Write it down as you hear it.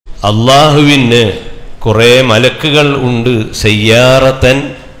അള്ളാഹുവിന് കുറേ മലക്കുകൾ ഉണ്ട്. സയ്യാറത്തൻ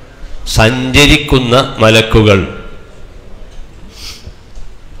സഞ്ചരിക്കുന്ന മലക്കുകൾ,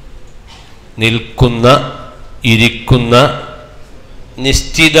 നിൽക്കുന്ന ഇരിക്കുന്ന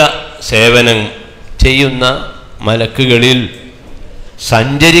നിശ്ചിത സേവനം ചെയ്യുന്ന മലക്കുകളിൽ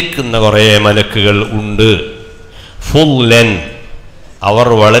സഞ്ചരിക്കുന്ന കുറേ മലക്കുകൾ ഉണ്ട്. ഫുല്ലൻ അവർ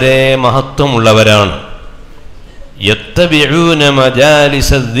വളരെ മഹത്വമുള്ളവരാണ്. യത്തബിഊന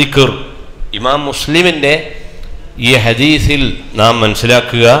മജാലിസ ദിക്ർ. ഇമാം മുസ്ലിമിൻ്റെ ഈ ഹദീസിൽ നാം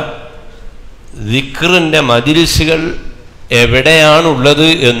മനസ്സിലാക്കുക, ദിക്റിൻ്റെ മജ്ലിസുകൾ എവിടെയാണുള്ളത്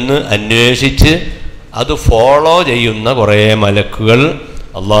എന്ന് അന്വേഷിച്ച് അത് ഫോളോ ചെയ്യുന്ന കുറേ മലക്കുകൾ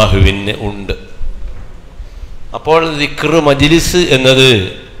അള്ളാഹുവിന് ഉണ്ട്. അപ്പോൾ ദിക്ർ മജ്ലിസ് എന്നത്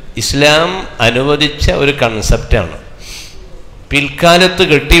ഇസ്ലാം അനുവദിച്ച ഒരു കൺസെപ്റ്റാണ്, പിൽക്കാലത്ത്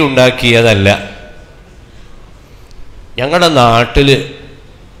കെട്ടിയുണ്ടാക്കിയതല്ല. ഞങ്ങളുടെ നാട്ടിൽ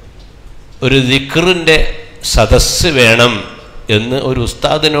ഒരു ദിക്റിൻ്റെ സദസ്സ് വേണം എന്ന് ഒരു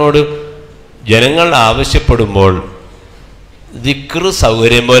ഉസ്താദിനോട് ജനങ്ങൾ ആവശ്യപ്പെടുമ്പോൾ ദിക്ർ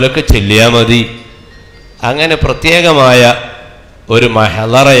സൗകര്യം പോലൊക്കെ ചെല്ലിയാൽ മതി, അങ്ങനെ പ്രത്യേകമായ ഒരു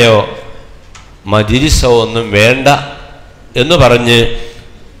മഹളറയോ മജ്ലിസോ ഒന്നും വേണ്ട എന്ന് പറഞ്ഞ്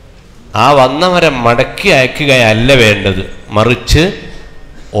ആ വന്നവരെ മടക്കി അയക്കുകയല്ല വേണ്ടത്. മറിച്ച്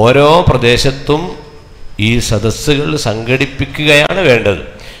ഓരോ പ്രദേശത്തും ഈ സദസ്സുകൾ സംഘടിപ്പിക്കുകയാണ് വേണ്ടത്.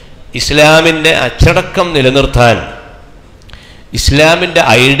 ഇസ്ലാമിൻ്റെ അച്ചടക്കം നിലനിർത്താൻ, ഇസ്ലാമിൻ്റെ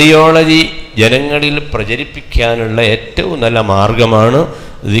ഐഡിയോളജി ജനങ്ങളിൽ പ്രചരിപ്പിക്കാനുള്ള ഏറ്റവും നല്ല മാർഗമാണ്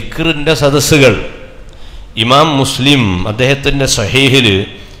ദിക്റിൻ്റെ സദസ്സുകൾ. ഇമാം മുസ്ലിം അദ്ദേഹത്തിൻ്റെ സഹീഹിൽ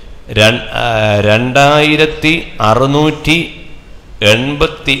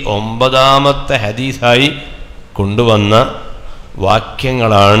 2689 ഹദീസായി കൊണ്ടുവന്ന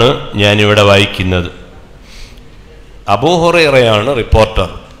വാക്യങ്ങളാണ് ഞാനിവിടെ വായിക്കുന്നത്. അബൂ ഹുറൈറയാണ് റിപ്പോർട്ടർ.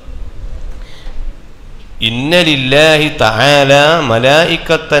 ഇന്ന ലില്ലാഹി തആല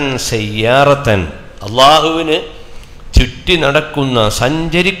മലായികത്തൻ സയ്യാറത്തൻ. അള്ളാഹുവിന് ചുറ്റി നടക്കുന്ന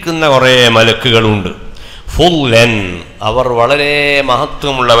സഞ്ചരിക്കുന്ന കുറേ മലക്കുകളുണ്ട്. ഫുല്ലൻ അവർ വളരെ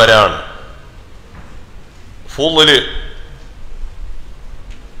മഹത്വമുള്ളവരാണ്. ഫുല്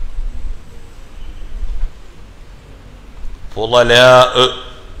ഫുലലാ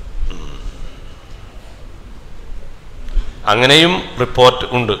അങ്ങനെയും റിപ്പോർട്ട്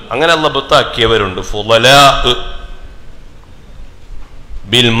ഉണ്ട്. അങ്ങനെ ലബത്താക്കിയവരുണ്ട്. ഫുലലാ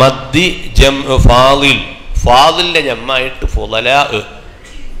ബിൽ മദ്ദി ജംഉ ഫാദിൽ, ഫാദിലിന്റെ ജമ്മായിട്ട് ഫുലലാ.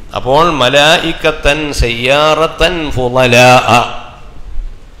 അപ്പോൾ മലായികത്തൻ സയ്യാറത്തൻ ഫുലലാ,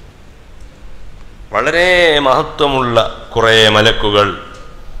 വളരെ മഹത്വമുള്ള കുറേ മലക്കുകൾ.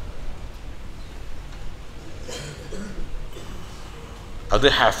 അത്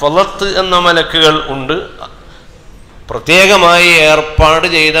ഹഫളത്ത് എന്ന മലക്കുകൾ ഉണ്ട്. പ്രത്യേകമായി ഏർപ്പാട്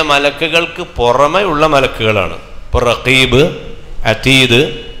ചെയ്ത മലക്കുകൾക്ക് പുറമെ ഉള്ള മലക്കുകളാണ്. ഇപ്പോൾ റഖീബ്, അതീദ്,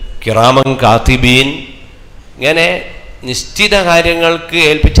 കിറാമൻ കാത്തിബീൻ, ഇങ്ങനെ നിശ്ചിത കാര്യങ്ങൾക്ക്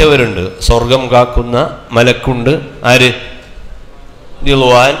ഏൽപ്പിച്ചവരുണ്ട്. സ്വർഗം കാക്കുന്ന മലക്കുണ്ട്. ആര്?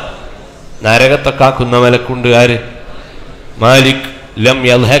 ദിൽവാൻ. നരകത്തെ കാക്കുന്ന മലക്കുണ്ട്. ആര്? മാലിക്. ലം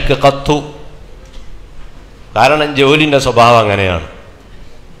യൽഹഖ് ഖത്തു. കാരണം ജോലിൻ്റെ സ്വഭാവം അങ്ങനെയാണ്.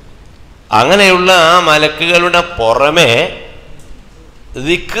 അങ്ങനെയുള്ള ആ മലക്കുകളുടെ പുറമെ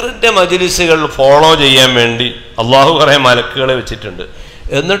ദിക്റിൻ്റെ മജ്ലിസുകൾ ഫോളോ ചെയ്യാൻ വേണ്ടി അള്ളാഹു കുറേ മലക്കുകളെ വെച്ചിട്ടുണ്ട്.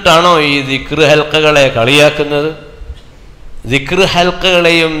 എന്നിട്ടാണോ ഈ ദിക്ർ ഹൽക്കകളെ കളിയാക്കുന്നത്? ദിക്ർ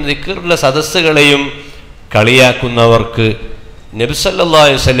ഹൽക്കകളെയും ദിക്റിലെ സദസ്സുകളെയും കളിയാക്കുന്നവർക്ക് നബി സല്ലല്ലാഹു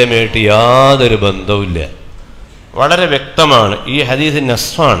അലൈഹി വസല്ലമയായിട്ട് യാതൊരു ബന്ധവുമില്ല. വളരെ വ്യക്തമാണ്. ഈ ഹദീസ്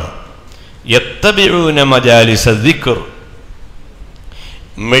നസ്സാണ്. യത്തബിഊന മജാലിസ ദിക്ർ.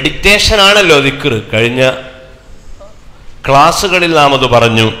 മെഡിറ്റേഷനാണല്ലോ ദിക്ർ. കഴിഞ്ഞ ക്ലാസ്സുകളിൽ നാം അത്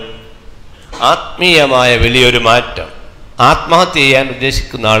പറഞ്ഞു. ആത്മീയമായ വലിയൊരു മാറ്റം. ആത്മഹത്യ ചെയ്യാൻ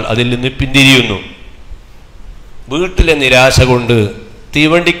ഉദ്ദേശിക്കുന്ന ആൾ അതിൽ നിന്ന് പിന്തിരിയുന്നു. വീട്ടിലെ നിരാശ കൊണ്ട്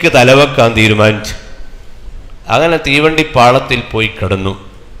തീവണ്ടിക്ക് തലവെക്കാൻ തീരുമാനിച്ചു. അങ്ങനെ തീവണ്ടി പാളത്തിൽ പോയി കിടന്നു.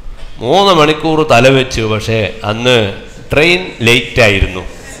 3 മണിക്കൂർ തലവെച്ചു. പക്ഷേ അന്ന് ട്രെയിൻ ലേറ്റായിരുന്നു.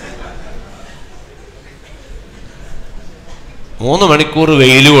 3 മണിക്കൂർ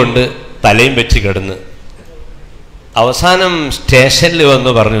വെയിലുകൊണ്ട് തലയും വെച്ച് കിടന്ന് അവസാനം സ്റ്റേഷനിൽ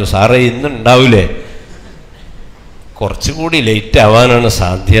വന്ന് പറഞ്ഞു, സാറേ ഇന്നുണ്ടാവില്ലേ? കുറച്ചുകൂടി ലേറ്റ് ആവാനാണ്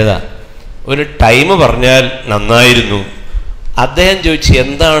സാധ്യത, ഒരു ടൈം പറഞ്ഞാൽ നന്നായിരുന്നു. അദ്ദേഹം ചോദിച്ചു,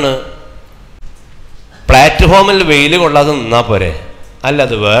 എന്താണ്? പ്ലാറ്റ്ഫോമിൽ വെയിൽ കൊള്ളാതെ നിന്നാൽ പോരെ? അല്ല,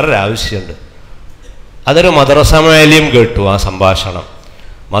 അത് വേറൊരു ആവശ്യമുണ്ട്. അതൊരു മദ്രസ മുഅല്ലിം കേട്ടു ആ സംഭാഷണം.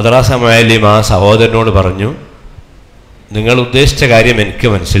 മദ്രസ മുഅല്ലിം ആ സഹോദരനോട് പറഞ്ഞു, നിങ്ങൾ ഉദ്ദേശിച്ച കാര്യം എനിക്ക്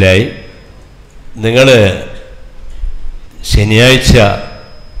മനസ്സിലായി. നിങ്ങൾ ശനിയാഴ്ച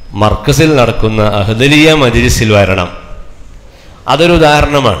മർക്കസിൽ നടക്കുന്ന അഹ്ദലിയ മജ്ലിസിൽ വരണം. അതൊരു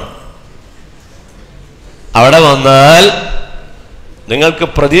ഉദാഹരണമാണ്. അവിടെ വന്നാൽ നിങ്ങൾക്ക്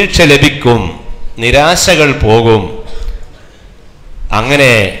പ്രതീക്ഷ ലഭിക്കും, നിരാശകൾ പോകും.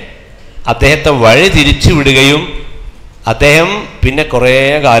 അങ്ങനെ അദ്ദേഹത്തെ വഴി തിരിച്ചു വിടുകയും അദ്ദേഹം പിന്നെ കുറേ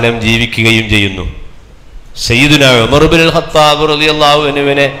കാലം ജീവിക്കുകയും ചെയ്യുന്നു. സയ്യിദുനാ ഉമർ ഇബ്നുൽ ഖത്താബ് റളിയല്ലാഹു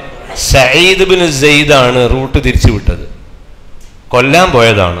അൻഹുവിനെ സഈദ് ഇബ്നു സെയ്ദാണ് റൂട്ട് തിരിച്ചു വിട്ടത്. കൊല്ലാൻ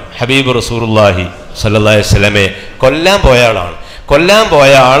പോയതാണ്. ഹബീബ് റസൂലുള്ളാഹി സ്വല്ലല്ലാഹി അലൈഹി വസല്ലമയെ കൊല്ലാൻ പോയ ആളാണ്. കൊല്ലാൻ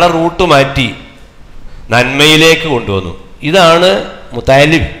പോയ ആളെ റൂട്ട് മാറ്റി നന്മയിലേക്ക് കൊണ്ടുവന്നു. ഇതാണ്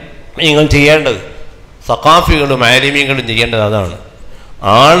മുതഅല്ലിമീങ്ങൾ ചെയ്യേണ്ടത്, സഖാഫികളും ആലിമീങ്ങളും ചെയ്യേണ്ടത് അതാണ്.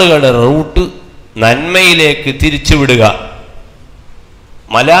 ആളുകളുടെ റൂട്ട് നന്മയിലേക്ക് തിരിച്ചുവിടുക.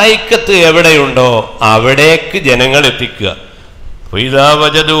 മലായിക്കത്ത് എവിടെയുണ്ടോ അവിടേക്ക് ജനങ്ങൾ എത്തിക്കുക. ഫൈദാ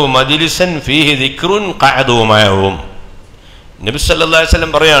വജദു മജ്ലിസൻ ഫീഹി ദിക്റുൻ ഖഅദൂ മഅഹും. നബി സല്ലല്ലാഹു അലൈഹി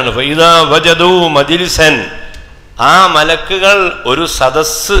വസല്ലം പറയാണ്, ഫൈദാ വജദു മജ്ലിസൻ, ആ മലക്കുകൾ ഒരു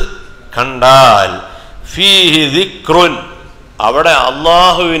സദസ്സ് കണ്ടാൽ ഫീഹി ദിക്റുൻ, അവിടെ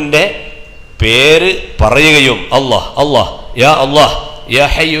അള്ളാഹുവിൻ്റെ പേര് പറയുകയും, അല്ലാഹ് അല്ലാഹ് യാ അല്ലാഹ് യാ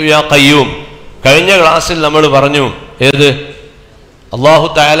ഹയ്യു യാ ഖയ്യൂം. കഴിഞ്ഞ ക്ലാസ്സിൽ നമ്മൾ പറഞ്ഞു, ഏത് അല്ലാഹു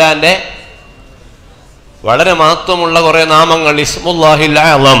തആലാന്റെ വളരെ മഹത്വമുള്ള കുറേ നാമങ്ങൾ, ഇസ്മുല്ലാഹിൽ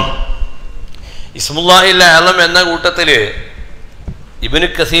അഅ്ളം. ഇസ്മുല്ലാഹിൽ അഅ്ളം എന്ന കൂട്ടത്തിൽ ഇബ്നു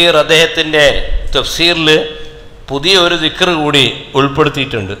കസീർ അദ്ദേഹത്തിൻ്റെ തഫ്സീറിൽ പുതിയ ഒരു ദിക്ർ കൂടി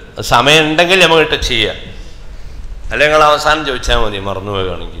ഉൾപ്പെടുത്തിയിട്ടുണ്ട്. സമയം ഉണ്ടെങ്കിൽ നമുക്ക് ടച്ച് ചെയ്യാം, അല്ലെങ്കിൽ നിങ്ങൾ അവസാനം ചോദിച്ചാൽ മതി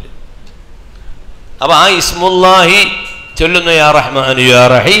മറന്നുപോവുകയാണെങ്കിൽ. അപ്പോൾ ആ ഇസ്മുല്ലാഹി ചൊല്ലുന്നു, യാ റഹ്മാൻ യാ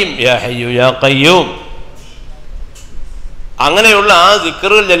റഹീം യാ ഹയ്യു യാ ഖയ്യൂം. അങ്ങനെയുള്ള ആ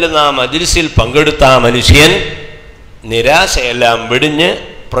ദിക്റുകൾ ചെല്ലുന്ന ആ മജ്ലിസിൽ പങ്കെടുത്ത ആ മനുഷ്യൻ നിരാശയെല്ലാം വെടിഞ്ഞ്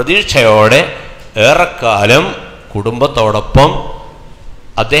പ്രതീക്ഷയോടെ ഏറെക്കാലം കുടുംബത്തോടൊപ്പം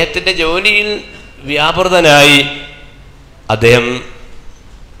അദ്ദേഹത്തിൻ്റെ ജോലിയിൽ വ്യാപൃതനായി അദ്ദേഹം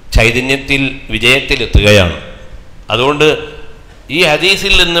ചൈതന്യത്തിൽ വിജയത്തിലെത്തുകയാണ്. അതുകൊണ്ട് ഈ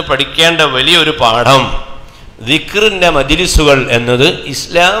ഹദീസിൽ നിന്ന് പഠിക്കേണ്ട വലിയൊരു പാഠം, ദിക്റിൻ്റെ മജ്ലിസുകൾ എന്നത്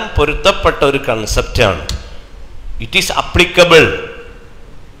ഇസ്ലാം പൊരുത്തപ്പെട്ട ഒരു കൺസെപ്റ്റാണ്. It is applicable,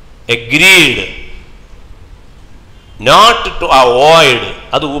 agreed, not to avoid.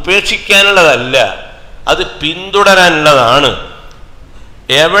 അത് ഉപേക്ഷിക്കാനുള്ളതല്ല, അത് പിന്തുടരാനുള്ളതാണ്.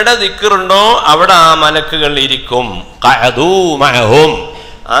 എവിടെ ദിക്റുണ്ടോ അവിടെ ആ മലക്കുകൾ ഇരിക്കും. ഖഅദൂ മഅഹും,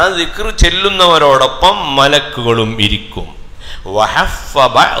 ആ ദിക്ർ ചെല്ലുന്നവരോടൊപ്പം മലക്കുകളും ഇരിക്കും. വഹഫ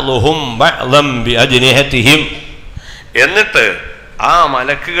ബഅ്ളുഹും ബഅ്ളൻ ബിഅജ്നിഹതിഹിം, എന്നിട്ട് ആ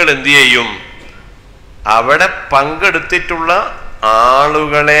മലക്കുകൾ എന്ത് ചെയ്യും? അവിടെ പങ്കെടുത്തിട്ടുള്ള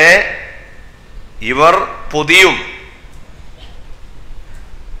ആളുകളെ ഇവർ പൊതിയും.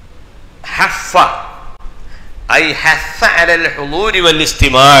 ഹഫ ഐ ഹഫ അലൽ ഹുളൂരി വൽ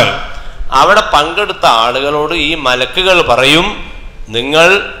ഇസ്തിമാഅ്, അവിടെ പങ്കെടുത്ത ആളുകളോട് ഈ മലക്കുകൾ പറയും, നിങ്ങൾ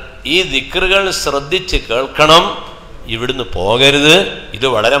ഈ ദിക്റുകൾ ശ്രദ്ധിച്ച് കേൾക്കണം, ഇവിടുന്ന് പോകരുത്, ഇത്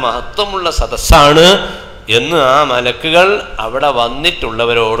വളരെ മഹത്വമുള്ള സദസ്സാണ് എന്ന് ആ മലക്കുകൾ അവിടെ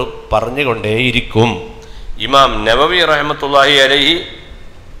വന്നിട്ടുള്ളവരോട് പറഞ്ഞുകൊണ്ടേയിരിക്കും. ഇമാം നവവി റഹ്മത്തുള്ളാഹി അലൈഹി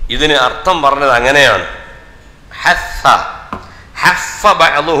ഇതിന് അർത്ഥം പറഞ്ഞത് അങ്ങനെയാണ്, ഹസ്സ ഹഫ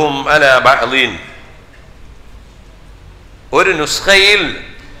ബഅ്ളുഹും അലാ ബഅ്ളിൻ. ഒരു നുസ്ഖയിൽ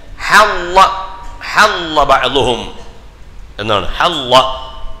ഹല്ല ഹല്ല ബഅ്ളുഹും എന്നാണ്, ഹല്ല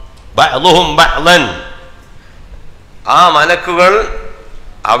ബഅ്ളുഹും ബഅ്ളൻ. ആ മലക്കുകൾ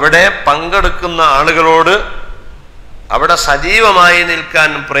അവിടെ പങ്കെടുക്കുന്ന ആളുകളോട് അവിടെ സജീവമായി നിൽക്കാൻ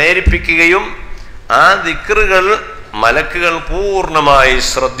പ്രേരിപ്പിക്കുകയും ആ ദിക്റുകൾ മലക്കുകൾ പൂർണ്ണമായി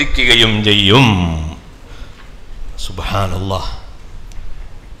ശ്രദ്ധിക്കുകയും ചെയ്യും. സുബ്ഹാനല്ലാഹ്.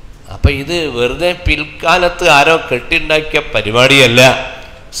 അപ്പൊ ഇത് വെറുതെ പിൽക്കാലത്ത് ആരോ കെട്ടിണ്ടാക്കിയ പരിപാടിയല്ല.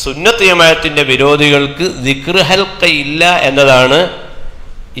 സുന്നത്ത് ജമാഅത്തിന്റെ വിരോധികൾക്ക് ദിക്ർ ഹൽഖ ഇല്ല എന്നതാണ്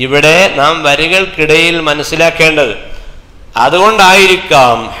ഇവിടെ നാം വരികൾക്കിടയിൽ മനസ്സിലാക്കേണ്ടത്.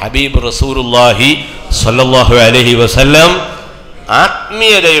 അതുകൊണ്ടായിരിക്കാം ഹബീബ് റസൂലുള്ളാഹി സ്വല്ലല്ലാഹു അലൈഹി വസല്ലം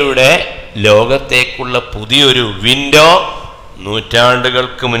ആത്മീയതയുടെ ലോകത്തേക്കുള്ള പുതിയൊരു വിൻഡോ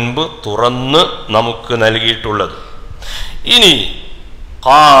നൂറ്റാണ്ടുകൾക്ക് മുൻപ് തുറന്ന് നമുക്ക് നൽകിയിട്ടുള്ളത്. ഇനി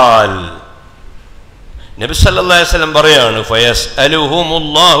ഖാൽ, നബി സല്ലല്ലാഹു അലൈഹി വസല്ലം പറയാണ്,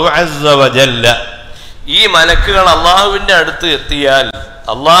 ഫയസ്അലുഹുമുല്ലാഹു അസ്സ വജല്ല, ഈ മലക്കുകൾ അള്ളാഹുവിൻ്റെ അടുത്ത് എത്തിയാൽ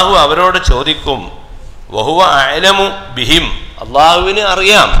അള്ളാഹു അവരോട് ചോദിക്കും, വഹുവ അഅലമു ബിഹിം, അള്ളാഹുവിന്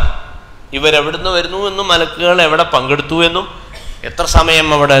അറിയാം ഇവരെവിടുന്ന് വരുന്നു എന്നും മലക്കുകൾ എവിടെ പങ്കെടുത്തു എന്നും എത്ര സമയം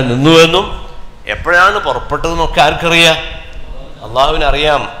അവിടെ നിന്നുവെന്നും എപ്പോഴാണ് പുറപ്പെട്ടതെന്നൊക്കെ ആർക്കറിയാം?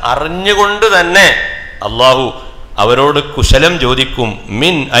 അള്ളാഹുവിനറിയാം. അറിഞ്ഞുകൊണ്ട് തന്നെ അള്ളാഹു അവരോട് കുശലം ചോദിക്കും,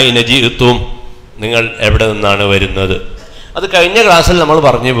 മിൻ ഐന ജിഅ്തും, നിങ്ങൾ എവിടെ നിന്നാണ് വരുന്നത്? അത് കഴിഞ്ഞ ക്ലാസ്സിൽ നമ്മൾ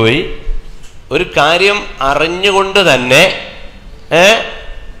പറഞ്ഞു പോയി. ഒരു കാര്യം അറിഞ്ഞുകൊണ്ട് തന്നെ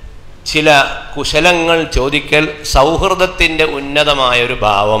ചില കുശലങ്ങൾ ചോദിക്കൽ സൗഹൃദത്തിൻ്റെ ഉന്നതമായ ഒരു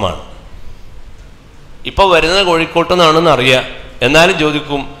ഭാവമാണ്. ഇപ്പോൾ വരുന്നത് കോഴിക്കോട്ട് നിന്നാണെന്ന് അറിയാം, എന്നാലും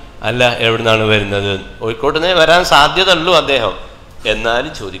ചോദിക്കും, അല്ല എവിടെ നിന്നാണ് വരുന്നത്? കോഴിക്കോട്ട് നിന്ന് വരാൻ സാധ്യതയുള്ളൂ അദ്ദേഹം,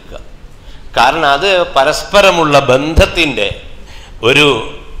 എന്നാലും ചോദിക്കുക. കാരണം അത് പരസ്പരമുള്ള ബന്ധത്തിൻ്റെ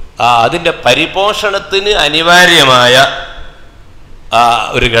അതിൻ്റെ പരിപോഷണത്തിന് അനിവാര്യമായ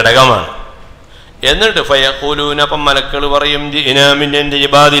ഒരു ഘടകമാണ്. എന്നിട്ട് ഫയഖൂലൂന, അപ്പം മലക്കൾ പറയും,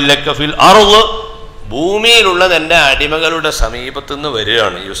 ഭൂമിയിലുള്ള എൻ്റെ അടിമകളുടെ സമീപത്തുനിന്ന്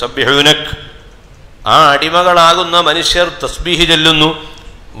വരികയാണ്. യുസബ്ബിഹൂനക്, ആ അടിമകളാകുന്ന മനുഷ്യർ തസ്ബീഹ് ചൊല്ലുന്നു.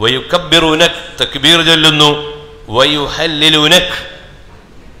 വയുകബ്ബിറൂനക്, തക്ബീർ ചൊല്ലുന്നു. വയുഹല്ലിലൂനക്,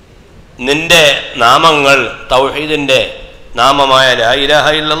 നിന്റെ നാമങ്ങൾ തൗഹീദിന്റെ നാമമായ ലാ ഇലാഹ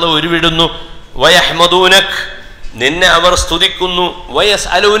ഇല്ലല്ലാഹ് ഉരുവിടുന്നു. വയഹ്മദൂനക്, നിന്നെ അവർ സ്തുതിക്കുന്നു.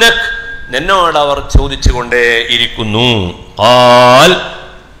 വയസ്അലൂനക്, നിന്നോട് അവർ ചോദിച്ചുകൊണ്ടേ ഇരിക്കുന്നു. ഖാൽ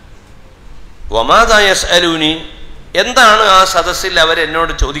വമാദാ യസ്അലൂനി, എന്താണ് ആ സദസ്സിൽ അവർ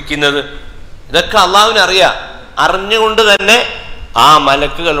എന്നോട് ചോദിക്കുന്നത്? ഇതൊക്കെ അള്ളാഹുവിന് അറിയാം. അറിഞ്ഞുകൊണ്ട് തന്നെ ആ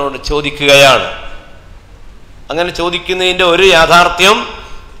മലക്കുകളോട് ചോദിക്കുകയാണ്. അങ്ങനെ ചോദിക്കുന്നതിൻ്റെ ഒരു യാഥാർത്ഥ്യം,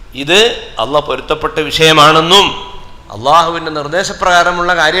 ഇത് അള്ളാഹ് പൊരുത്തപ്പെട്ട വിഷയമാണെന്നും അള്ളാഹുവിൻ്റെ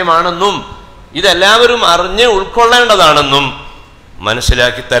നിർദ്ദേശപ്രകാരമുള്ള കാര്യമാണെന്നും ഇതെല്ലാവരും അറിഞ്ഞ് ഉൾക്കൊള്ളേണ്ടതാണെന്നും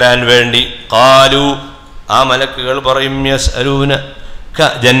മനസ്സിലാക്കി തരാൻ വേണ്ടി ഖാലു, ആ മലക്കുകൾ പറയും, യസ്അലൂനക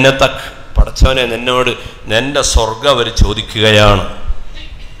ജന്നതക്, പടച്ചവനെ നിന്നോട് നിന്റെ സ്വർഗ്ഗം അവർ ചോദിക്കുകയാണ്.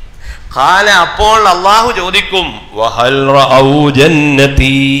 ഖാല, അപ്പോൾ അള്ളാഹു ചോദിക്കും, വഹൽ റഔ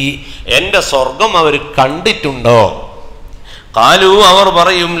ജന്നതി, എൻ്റെ സ്വർഗം അവർ കണ്ടിട്ടുണ്ടോ? ഖാലു, അവർ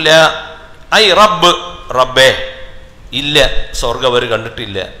പറയും, ല, ഐ റബ്ബ്, റബ്ബേ, ഇല്ല, സ്വർഗം അവർ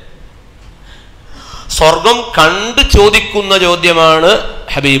കണ്ടിട്ടില്ല. സ്വർഗം കണ്ട് ചോദിക്കുന്ന ചോദ്യമാണ്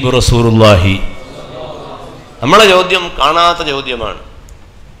ഹബീബ് റസൂലുള്ളാഹി. നമ്മളെ ചോദ്യം കാണാത്ത ചോദ്യമാണ്.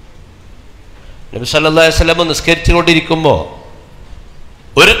 നബി സല്ലല്ലാഹു അലൈഹി വസല്ലം നിസ്കരിച്ചുകൊണ്ടിരിക്കുമ്പോൾ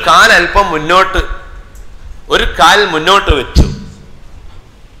ഒരു കാൽ അല്പം മുന്നോട്ട്, ഒരു കാൽ മുന്നോട്ട് വെച്ചു.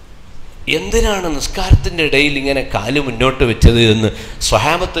 എന്തിനാണ് നിസ്കാരത്തിൻ്റെ ഇടയിൽ ഇങ്ങനെ കാല് മുന്നോട്ട് വെച്ചത് എന്ന്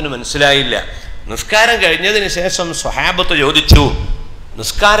സ്വഹാബത്തിന് മനസ്സിലായില്ല. നിസ്കാരം കഴിഞ്ഞതിന് ശേഷം സ്വഹാബത്ത് ചോദിച്ചു,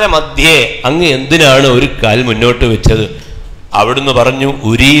 നിസ്കാര മധ്യേ അങ്ങ് എന്തിനാണ് ഒരു കാൽ മുന്നോട്ട് വെച്ചത്? അവിടുന്ന് പറഞ്ഞു,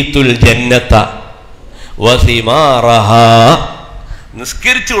 ഉരീത്തുൽ ജന്നത വസിമാറഹാ,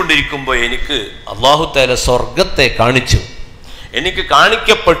 നിസ്കരിച്ചു കൊണ്ടിരിക്കുമ്പോൾ എനിക്ക് അല്ലാഹു തആല സ്വർഗത്തെ കാണിച്ചു, എനിക്ക്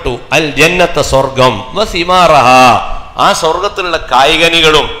കാണിക്കപ്പെട്ടു. അൽ ജന്നത്ത, സ്വർഗം, വസിമാറഹാ, ആ സ്വർഗത്തിലുള്ള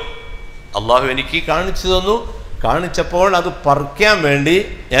കായ്കനികളും അള്ളാഹു എനിക്ക് കാണിച്ചു തന്നു. കാണിച്ചപ്പോൾ അത് പറിക്കാൻ വേണ്ടി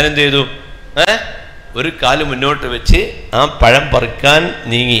ഞാൻ എന്ത് ചെയ്തു? ഒരു കാല് മുന്നോട്ട് വെച്ച് ആ പഴം പറിക്കാൻ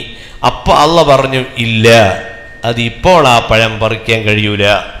നീങ്ങി. അപ്പൊ അള്ളാഹ് പറഞ്ഞു, ഇല്ല, അത് ഇപ്പോൾ ആ പഴം പറിക്കാൻ കഴിയൂല.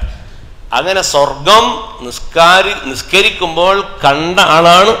 അങ്ങനെ സ്വർഗം നിസ്കരിക്കുമ്പോൾ കണ്ട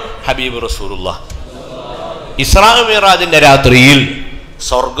ആളാണ് ഹബീബ് റസൂലുള്ളാഹ്. ഇസ്രാ മിഅ്റാജിന്റെ രാത്രിയിൽ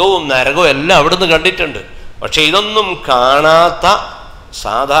സ്വർഗവും നരകവും എല്ലാം അവിടുന്ന് കണ്ടിട്ടുണ്ട്. പക്ഷെ ഇതൊന്നും കാണാത്ത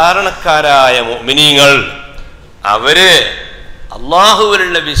സാധാരണക്കാരായ മുഅ്മിനീങ്ങൾ, അവര്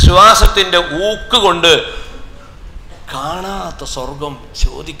അള്ളാഹുവിലുള്ള വിശ്വാസത്തിന്റെ ഊക്ക് കൊണ്ട് കാണാത്ത സ്വർഗം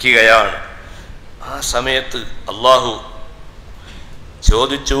ചോദിക്കുകയാണ്. ആ സമയത്ത് അള്ളാഹു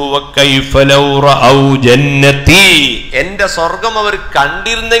ചോദിച്ചു, വകൈഫ ലൗ റഔ ജന്നതി, എന്റെ സ്വർഗം അവർ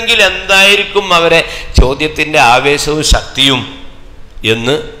കണ്ടിരുന്നെങ്കിൽ എന്തായിരിക്കും അവരെ ചോദ്യത്തിന്റെ ആവേശവും ശക്തിയും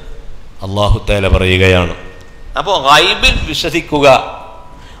എന്ന് അല്ലാഹു തആല പറയുകയാണ്. അപ്പോൾ ഗൈബിൽ വിശ്വസിക്കുക,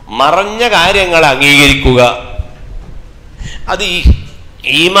 മറഞ്ഞ കാര്യങ്ങൾ അംഗീകരിക്കുക, അത് ഈ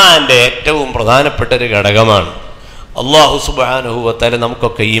ഈമാന്റെ ഏറ്റവും പ്രധാനപ്പെട്ട ഒരു ഘടകമാണ്. അല്ലാഹു സുബ്ഹാനഹു വ തആല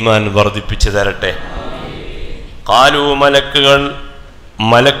നമുക്കൊക്കെ ഈമാൻ വർദ്ധിപ്പിച്ചു തരട്ടെ. ഖാലു,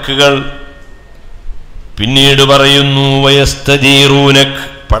 മലക്കുകൾ പിന്നീട് പറയുന്നു, വയസ്തജീറൂനക്,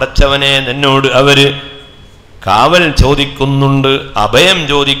 പടച്ചവനെ നിന്നോട് അവര് കാവൽ ചോദിക്കുന്നുണ്ട്, അഭയം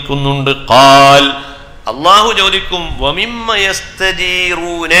ചോദിക്കുന്നുണ്ട്. ഖാൽ, അള്ളാഹു ചോദിക്കും, വമിമ്മ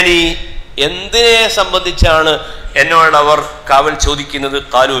യസ്തജീറൂനനി, എന്തിനെ സംബന്ധിച്ചാണ് എന്നോട് അവർ കാവൽ ചോദിക്കുന്നത്?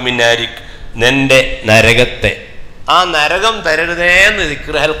 ഖാലു മിന്നാരിക്, നിന്റെ നരകത്തെ. ആ നരകം തരരുതേന്ന്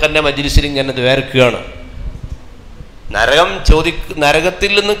ദിക്ർ ഹൽഖന്റെ മജ്ലിസിൽ ഇങ്ങനെ ദ്വാരക്കുകയാണ്.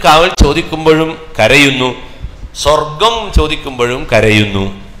 നരകത്തിൽ നിന്ന് കാവൽ ചോദിക്കുമ്പോഴും കരയുന്നു, സ്വർഗം ചോദിക്കുമ്പോഴും കരയുന്നു.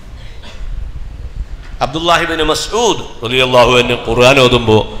 അബ്ദുല്ലാഹി ഇബ്നു മസ്ഊദ് റളിയല്ലാഹു അൻഹു ഖുർആൻ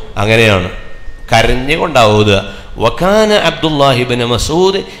ഓതുമ്പോൾ അങ്ങനെയാണ്, കരഞ്ഞുകൊണ്ടാവുക. വകാന അബ്ദുല്ലാഹി ഇബ്നു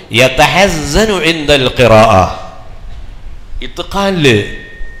മസ്ഊദ് യതഹസ്സനു ഇൻദൽ ഖിറാഅ. ഇത്ഖാനില്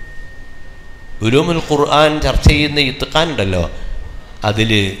ഉലൂമുൽ ഖുർആൻ ചർച്ച ചെയ്യുന്ന ഇത്ഖാൻ ഉണ്ടല്ലോ,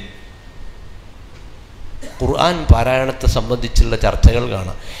 അതില് ഖുർആൻ പാരായണത്തെ സംബന്ധിച്ചുള്ള ചർച്ചകൾ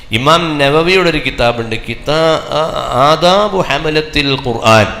കാണാം. ഇമാം നവവിയുടെ ഒരു കിതാബുണ്ട്, ആദാബു ഹമലത്തിൽ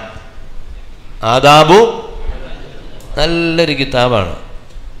ഖുർആൻ. ആദാബു നല്ലൊരു കിതാബാണ്.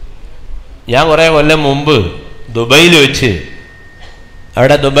 ഞാൻ കുറേ കൊല്ലം മുമ്പ് ദുബൈയിൽ വെച്ച്,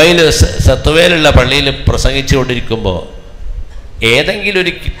 അവിടെ ദുബൈയിൽ സത്വേലുള്ള പള്ളിയിൽ പ്രസംഗിച്ചു കൊണ്ടിരിക്കുമ്പോൾ ഏതെങ്കിലും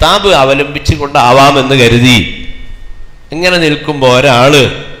ഒരു കിതാബ് അവലംബിച്ചു കൊണ്ടാവാമെന്ന് കരുതി ഇങ്ങനെ നിൽക്കുമ്പോൾ ഒരാൾ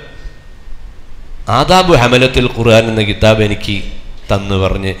ആദാബു ഹമലത്തിൽ ഖുർആൻ എന്ന കിതാബ് എനിക്ക് തന്നു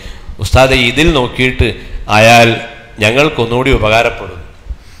പറഞ്ഞ്, ഉസ്താദെ ഇതിൽ നോക്കിയിട്ട് അയാൾ ഞങ്ങൾക്കൊന്നുകൂടി ഉപകാരപ്പെടും.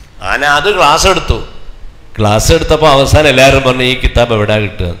 ഞാൻ അത് ക്ലാസ് എടുത്തപ്പോൾ അവസാനം എല്ലാവരും പറഞ്ഞു ഈ കിതാബ് എവിടെ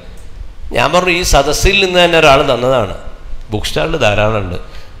കിട്ടുക. ഞാൻ പറഞ്ഞു ഈ സദസ്സിൽ നിന്ന് തന്നെ ഒരാൾ തന്നതാണ്. ബുക്ക് സ്റ്റാളിൽ ധാരാളമുണ്ട്.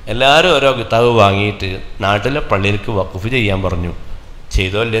 എല്ലാവരും ഓരോ കിതാബ് വാങ്ങിയിട്ട് നാട്ടിലെ പള്ളിയിലേക്ക് വഖഫ് ചെയ്യാൻ പറഞ്ഞു.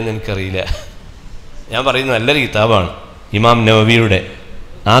 ചെയ്തോ അല്ലേന്ന് എനിക്കറിയില്ല. ഞാൻ പറയുന്നത് നല്ലൊരു കിതാബാണ്, ഇമാം നവവിയുടെ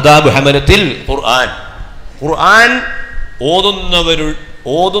ആദാബ് ഹമലത്തിൽ ഖുർആൻ. ഖുർആൻ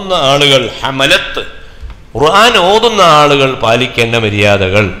ഓതുന്ന ആളുകൾ, ഹമലത്ത് ഖുർആൻ ഓതുന്ന ആളുകൾ പാലിക്കേണ്ട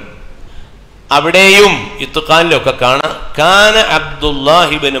മര്യാദകൾ അവിടെയും ഇത്ഖാനിലൊക്കെ കാണാം. കാന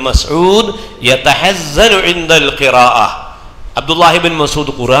അബ്ദുല്ലാഹിബ്നു മസ്ഊദ് യതഹസ്സനു ഇൻദൽ ഖിറാഅ. അബ്ദുല്ലാഹിബ്നു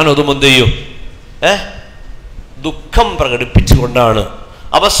മസ്ഊദ് ഖുർആൻ ഓതുമ്പോൾ എന്ത് ചെയ്യും? ദുഃഖം പ്രകടിപ്പിച്ചുകൊണ്ടാണ്.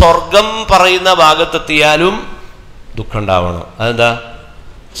 അപ്പൊ സ്വർഗം പറയുന്ന ഭാഗത്തെത്തിയാലും ദുഃഖം ഉണ്ടാവണം. അതെന്താ?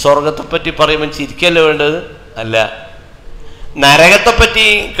 സ്വർഗത്തെപ്പറ്റി പറയുമ്പോൾ ചിരിക്കല്ലേ വേണ്ടത്? അല്ല. നരകത്തെപ്പറ്റി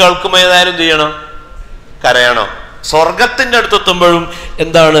കേൾക്കുമ്പോൾ ഏതായാലും എന്ത് ചെയ്യണം? കരയണം. സ്വർഗത്തിൻ്റെ അടുത്തെത്തുമ്പോഴും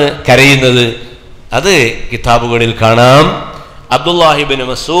എന്താണ് കരയുന്നത്? അത് കിതാബുകളിൽ കാണാം. അബ്ദുല്ലാഹിബ്നു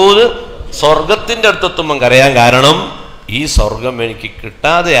മസ്ഊദ് സ്വർഗത്തിൻ്റെ അടുത്തെത്തുമ്പം കരയാൻ കാരണം ഈ സ്വർഗം എനിക്ക്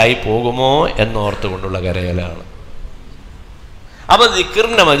കിട്ടാതെ ആയി പോകുമോ എന്നോർത്ത് കൊണ്ടുള്ള കരയലാണ്. അപ്പൊ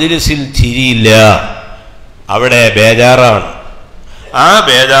ദിക്റിന്റെ മജ്‌ലിസിൽ ചിരിയില്ല, അവിടെ ബേജാറാണ്. ആ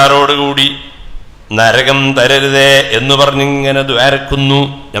ബേജാറോടുകൂടി നരകം തരരുതേ എന്ന് പറഞ്ഞിങ്ങനെ ദ്വാരക്കുന്നു.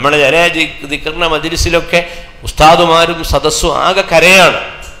 നമ്മുടെ ദിക്റിന്റെ മജ്‌ലിസിലൊക്കെ ഉസ്താദുമാരും സദസ്സും ആകെ കരയാണ്.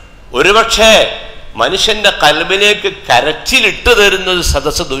 ഒരുപക്ഷെ മനുഷ്യന്റെ കൽബിലേക്ക് കരച്ചിലിട്ട് തരുന്നത്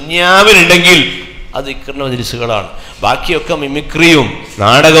സദസ്സ് ദുനിയാവിലുണ്ടെങ്കിൽ അത് ദിക്റിന്റെ മജ്‌ലിസുകളാണ്. ബാക്കിയൊക്കെ മിമിക്രിയും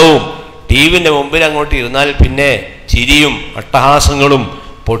നാടകവും. ടി വിന്റെ മുമ്പിൽ അങ്ങോട്ട് ഇരുന്നാൽ പിന്നെ ചിരിയും അട്ടഹാസങ്ങളും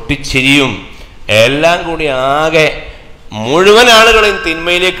പൊട്ടിച്ചിരിയും എല്ലാം കൂടി ആകെ മുഴുവൻ ആളുകളെയും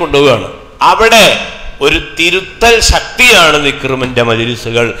തിന്മയിലേക്ക് കൊണ്ടുപോവുകയാണ്. അവിടെ ഒരു തിരുത്തൽ ശക്തിയാണ് ദിക്റിന്റെ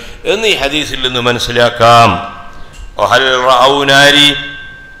മജ്‌ലിസുകൾ എന്ന് ഈ ഹദീസിൽ നിന്ന് മനസ്സിലാക്കാം.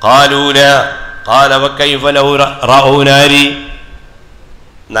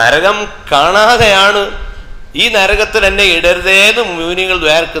 നരകം കാണാതെയാണ് ഈ നരകത്തിൽ എന്നെ ഇടരുതേന്ന് മുഅ്മിനീങ്ങൾ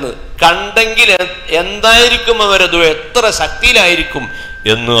ദ്വാരക്കുന്നത്. കണ്ടെങ്കിൽ എന്തായിരിക്കും അവരത്, എത്ര ശക്തിയിലായിരിക്കും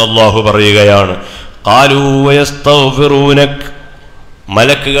എന്ന് അല്ലാഹു പറയുകയാണ്. ഖാലൂ വയസ്തഗ്ഫിറൂനക്,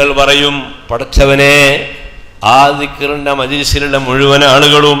 മലക്കുകൾ പറയും, പടച്ചവനെ ആ ദിക്റിന്റെ മജ്‌ലിസിലുള്ള മുഴുവൻ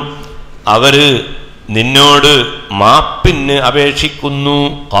ആളുകളും അവര് നിന്നോട് മാപ്പിന് അപേക്ഷിക്കുന്നു.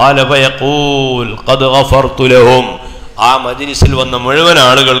 ഖാല ഫയഖൂൽ ഖദ് ഗഫർതു ലഹും, ആ മജ്‌ലിസിൽ വന്ന മുഴുവൻ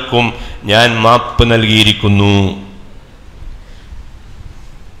ആളുകൾക്കും ഞാൻ മാപ്പ് നൽകിയിരിക്കുന്നു.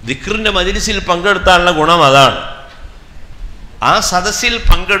 ദിക്റിന്റെ മജ്‌ലിസിൽ പങ്കെടുത്താനുള്ള ഗുണം അതാണ്. ആ സദസ്സിൽ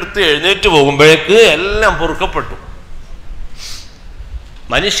പങ്കെടുത്ത് എഴുന്നേറ്റ് പോകുമ്പോഴേക്ക് എല്ലാം പൊറുക്കപ്പെട്ടു.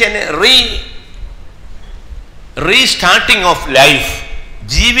 മനുഷ്യന് റീസ്റ്റാർട്ടിങ് ഓഫ് ലൈഫ്,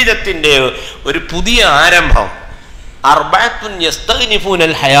 ജീവിതത്തിന്റെ ഒരു പുതിയ ആരംഭം. അർബഅത്തുൻ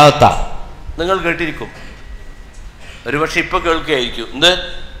യസ്തഗ്നിഫൂനൽ ഹയാത, നിങ്ങൾ കേട്ടിരിക്കും, ഒരുപക്ഷെ ഇപ്പൊ കേൾക്കുകയായിരിക്കും. എന്ത്?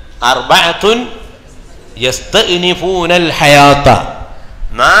 അർബഅത്തുൻ യസ്തഗ്നിഫൂനൽ ഹയാത,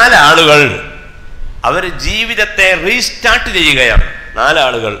 4 ആളുകൾ അവർ ജീവിതത്തെ റീസ്റ്റാർട്ട് ചെയ്യുകയാണ്. 4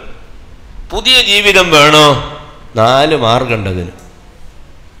 ആളുകൾ. പുതിയ ജീവിതം വേണോ? 4 മാർഗമുണ്ടതിന്.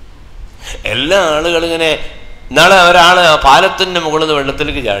 എല്ലാ ആളുകളും ഇങ്ങനെ, നാളെ ഒരാള് പാലത്തിന്റെ മുകളിൽ നിന്ന്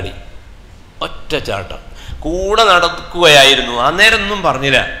വെള്ളത്തിലേക്ക് ചാടി, ഒറ്റ ചാട്ടം. കൂടെ നടക്കുകയായിരുന്നു, അന്നേരം ഒന്നും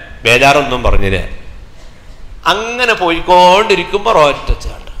പറഞ്ഞില്ല, ബേജാറൊന്നും പറഞ്ഞില്ല. അങ്ങനെ പോയിക്കൊണ്ടിരിക്കുമ്പോൾ ഒറ്റ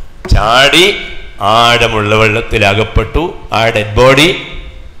ചാട്ടം, ചാടി ആഴമുള്ള വെള്ളത്തിൽ അകപ്പെട്ടു. ആ ഡെഡ് ബോഡി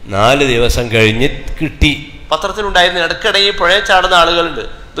 4 ദിവസം കഴിഞ്ഞ് കിട്ടി. പത്രത്തിലുണ്ടായിരുന്നു. ഇടയ്ക്കിടയിൽ പുഴ ചാടുന്ന ആളുകളുണ്ട്.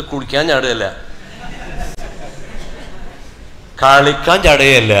 ഇത് കുളിക്കാൻ ചാടുകയല്ല, കളിക്കാൻ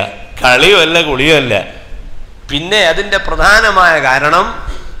ചാടുകയല്ല, കളിയുമല്ല കുളിയുമല്ല. പിന്നെ അതിൻ്റെ പ്രധാനമായ കാരണം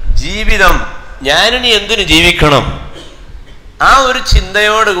ജീവിതം, ഞാനിനി എന്തിനു ജീവിക്കണം, ആ ഒരു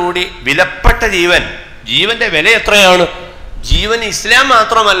ചിന്തയോടുകൂടി വിലപ്പെട്ട ജീവന്റെ വില എത്രയാണ്? ജീവൻ ഇസ്ലാം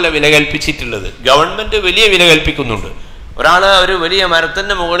മാത്രമല്ല വില കൽപ്പിച്ചിട്ടുള്ളത്, ഗവൺമെന്റ് വലിയ വില കൽപ്പിക്കുന്നുണ്ട്. ഒരാൾ ഒരു വലിയ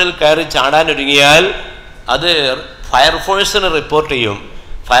മരത്തിന്റെ മുകളിൽ കയറി ചാടാനൊരുങ്ങിയാൽ അത് ഫയർഫോഴ്സിന് റിപ്പോർട്ട് ചെയ്യും.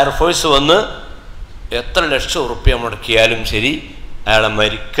 ഫയർഫോഴ്സ് വന്ന് എത്ര ലക്ഷം ഉറുപ്പ്യ മുടക്കിയാലും ശരി, അയാളെ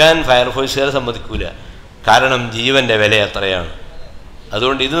മരിക്കാൻ ഫയർഫോഴ്സുകാരെ സമ്മതിക്കൂല. കാരണം ജീവന്റെ വില എത്രയാണ്.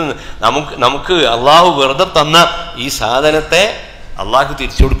 അതുകൊണ്ട് ഇത് നമുക്ക് അള്ളാഹു വെറുതെ തന്ന ഈ സാധനത്തെ അള്ളാഹു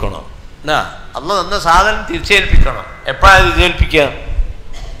തിരിച്ചു കൊടുക്കണം. എന്നാ അള്ളാഹ് തന്ന സാധനം തിരിച്ചേൽപ്പിക്കണം. എപ്പോഴാണ് തിരിച്ചേൽപ്പിക്കുക?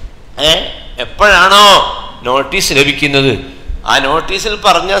 എപ്പോഴാണോ നോട്ടീസ് ലഭിക്കുന്നത് ആ നോട്ടീസിൽ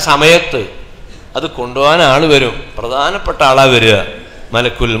പറഞ്ഞ സമയത്ത് അത് കൊണ്ടുപോകാൻ ആള് വരും. പ്രധാനപ്പെട്ട ആളാ വരിക.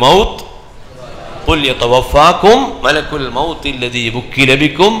 മലക്കുൽ മൗത്ത് ഖുൽ യതവഫാകും മലക്കുൽ മൗത്ത് അല്ലദീ ബുക്കില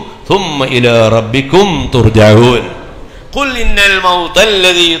ബികും ثم ഇലാ റബ്ബികും തുർജഊൻ ഖുൽ ഇന്നൽ മൗത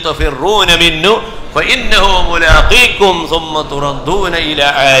അല്ലദീ തഫിറൂന മിൻഹു ഫഇന്നഹു മുലാഖീകും ثم തുറദ്ദൂന ഇലാ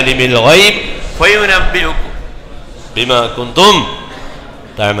ആലിമിൽ ഗൈബ് ഫയുനബ്ബിഉകും ബിമാ കുൻതും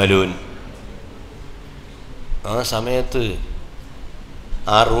തഅമലൂൻ. ആ സമയത്ത്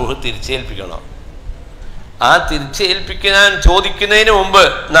ആ റൂഹ് തിരിച്ചേൽപ്പിക്കണം. ആ തിരിച്ചേൽപ്പിക്കാൻ ചോദിക്കുന്നതിന് മുമ്പ്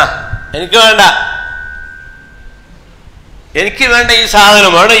എനിക്ക് വേണ്ട, എനിക്ക് വേണ്ട ഈ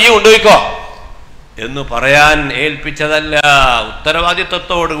സാധനം വേണം, ഈ കൊണ്ടുപോയിക്കോ എന്ന് പറയാൻ ഏൽപ്പിച്ചതല്ല,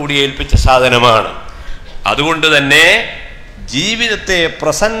 ഉത്തരവാദിത്വത്തോടുകൂടി ഏൽപ്പിച്ച സാധനമാണ്. അതുകൊണ്ട് തന്നെ ജീവിതത്തെ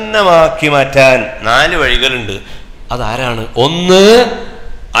പ്രസന്നമാക്കി മാറ്റാൻ 4 വഴികളുണ്ട്. അതാരാണ്? ഒന്ന്,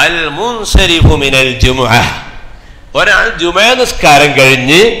 അൽ മുൻസരിഫു മിനൽ ജുമുഅ. ഒരാൾ ജുമുഅ നിസ്കാരം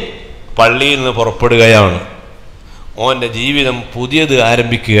കഴിഞ്ഞ് പള്ളിയിൽ നിന്ന് പുറപ്പെടുകയാണ്. ഓന്റെ ജീവിതം പുതിയത്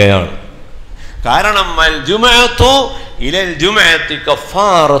ആരംഭിക്കുകയാണ്. കാരണം അൽ ജുമുഅതു ഇലൽ ജുമുഅത്തി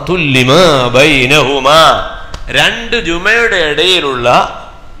കഫാറത്തുൽ ലിമാ ബൈനഹുമാ. 2 ജുമുഅയുടെ ഇടയിലുള്ള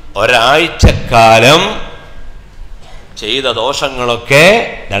ഒരാഴ്ചക്കാലം ചെയ്ത ദോഷങ്ങളൊക്കെ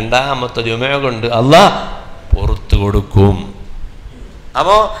രണ്ടാമത്തെ ജുമുഅ കൊണ്ട് അല്ലാഹ് പുറത്തു കൊടുക്കും.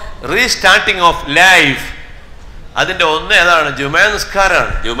 അപ്പോ റീസ്റ്റാർട്ടിങ് ഓഫ് ലൈഫ് അതിൻ്റെ ഒന്ന് ഏതാണ്? ജുമുഅ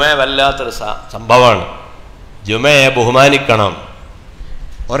നിസ്കാരമാണ്. ജുമുഅ വല്ലാത്തൊരു സംഭവമാണ്. ജുമുഅയെ ബഹുമാനിക്കണം.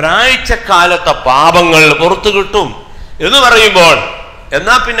 ഒരാഴ്ചക്കാലത്തെ പാപങ്ങൾ പുറത്തു കിട്ടും എന്ന് പറയുമ്പോൾ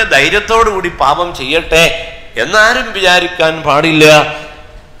എന്നാ പിന്നെ ധൈര്യത്തോടു കൂടി പാപം ചെയ്യട്ടെ എന്നാരും വിചാരിക്കാൻ പാടില്ല.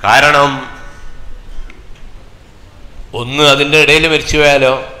 കാരണം ഒന്ന്, അതിൻ്റെ ഇടയിൽ മരിച്ചു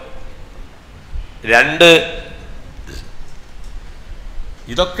പോയാലോ. 2,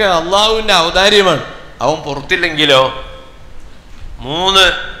 ഇതൊക്കെ അള്ളാഹുവിൻ്റെ ഔദാര്യമാണ്, അവൻ പുറത്തില്ലെങ്കിലോ. 3,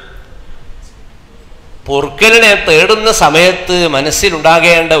 പൊറുക്കലിനെ തേടുന്ന സമയത്ത്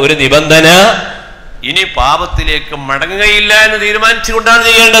മനസ്സിലുണ്ടാകേണ്ട ഒരു നിബന്ധന ഇനി പാപത്തിലേക്ക് മടങ്ങുകയില്ല എന്ന് തീരുമാനിച്ചുകൊണ്ടാണ്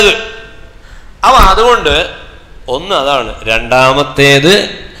ചെയ്യേണ്ടത്. അതുകൊണ്ട് ഒന്ന് അതാണ്. രണ്ടാമത്തേത്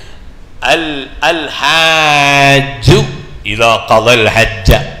അൽ അൽ ഹജ്ജു ഇദാ ഖദൽ ഹജ്ജ.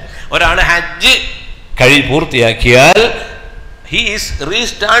 ഒരാൾ ഹജ്ജ് പൂർത്തിയാക്കിയാൽ he is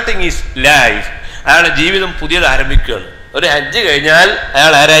restarting his life. അയാളുടെ ജീവിതം പുതിയത് ആരംഭിക്കുകയാണ്. ഒരു ഹജ്ജ് കഴിഞ്ഞാൽ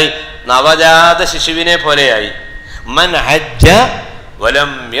അയാൾ ആരായി? നവജാത ശിശുവിനെ പോലെയായി. മൻ ഹജ്ജ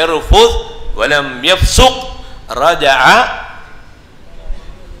വലം യർഫുദ് വലം യഫ്സുഖ് റജഅ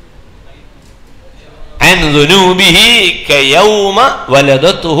അൻ ദുനൂബിഹി കയൗമ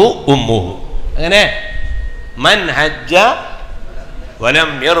വലദതുഹു ഉമ്മുഹു. അങ്ങനെ മൻ ഹജ്ജ വലം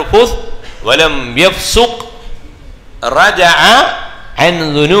യർഫുദ് വലം യഫ്സുഖ് റജഅ അൻ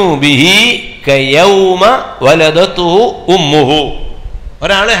ദുനൂബിഹി കയൗമ വലദതുഹു ഉമ്മുഹു.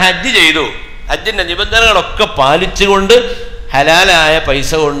 ഒരാൾ ഹജ്ജ് ചെയ്തു, ഹജ്ജിന്റെ നിബന്ധനകളൊക്കെ പാലിച്ചുകൊണ്ട് ഹലാലായ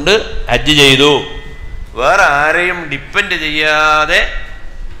പൈസ കൊണ്ട് ഹജ്ജ് ചെയ്തു, വേറെ ആരെയും ഡിപ്പെൻഡ് ചെയ്യാതെ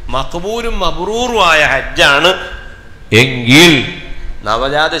മഖ്ബൂലും മബ്റൂറുമായ ഹജ്ജാണ് എങ്കിൽ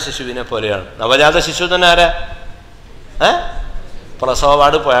നവജാത ശിശുവിനെ പോലെയാണ്. നവജാത ശിശു തന്നെ ആരാ?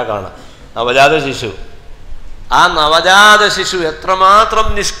 പ്രസവവാട് പോയാൽ കാണാം നവജാത ശിശു. ആ നവജാത ശിശു എത്രമാത്രം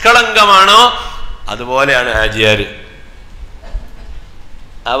നിഷ്കളങ്കമാണോ അതുപോലെയാണ് ഹാജിയാർ.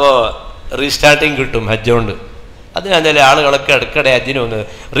 അപ്പോൾ റീസ്റ്റാർട്ടിങ് കിട്ടും ഹജ്ജ് കൊണ്ട്. അതിനാണ് ചില ആളുകളൊക്കെ ഇടയ്ക്കിടെ ഹജ്ജിന് വന്ന്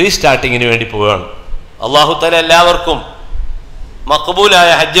റീസ്റ്റാർട്ടിങ്ങിന് വേണ്ടി പോവുകയാണ്. അല്ലാഹു തആല എല്ലാവർക്കും മഖ്ബൂലായ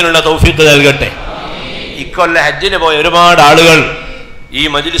ഹജ്ജിനുള്ള തൗഫീഖ് നൽകട്ടെ. ഇക്കൊല്ല ഹജ്ജിന് പോയ ഒരുപാട് ആളുകൾ ഈ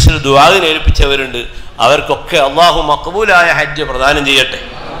മജ്ലിസിൽ ദുആഇന് ഏൽപ്പിച്ചവരുണ്ട്. അവർക്കൊക്കെ അല്ലാഹു മഖ്ബൂലായ ഹജ്ജ് പ്രദാനം ചെയ്യട്ടെ.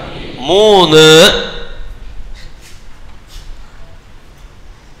 3,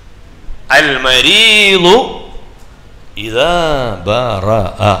 അൽ മരീദു ഇദാ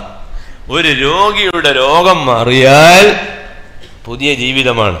ബറഅ. ഒരു രോഗിയുടെ രോഗം മാറിയാൽ പുതിയ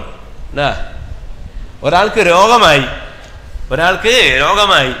ജീവിതമാണ്. ഒരാൾക്ക്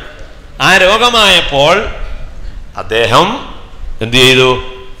രോഗമായി, ആ രോഗമായപ്പോൾ അദ്ദേഹം എന്ത് ചെയ്തു?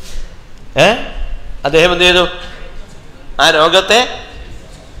 ആ രോഗത്തെ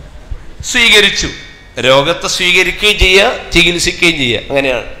സ്വീകരിച്ചു. രോഗത്തെ സ്വീകരിക്കുകയും ചെയ്യുക, ചികിത്സിക്കുകയും ചെയ്യുക.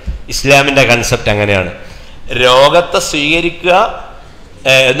 അങ്ങനെയാണ് ഇസ്ലാമിൻ്റെ കൺസെപ്റ്റ്. അങ്ങനെയാണ് രോഗത്തെ സ്വീകരിക്കുക,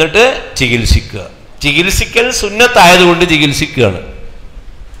 എന്നിട്ട് ചികിത്സിക്കുക. ചികിത്സിക്കൽ സുന്നത്തായതുകൊണ്ട് ചികിത്സിക്കുകയാണ്.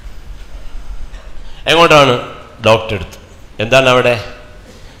 എങ്ങോട്ടാണ്? ഡോക്ടറെ അടുത്ത്. എന്താണ് അവിടെ?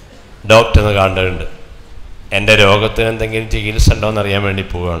 ഡോക്ടറിനെ കാണേണ്ടതുണ്ട്. എൻ്റെ രോഗത്തിന് എന്തെങ്കിലും ചികിത്സ ഉണ്ടോ എന്നറിയാൻ വേണ്ടി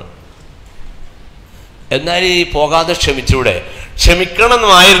പോവുകയാണ്. എന്നാൽ ഈ പോകാതെ ക്ഷമിച്ചൂടെ?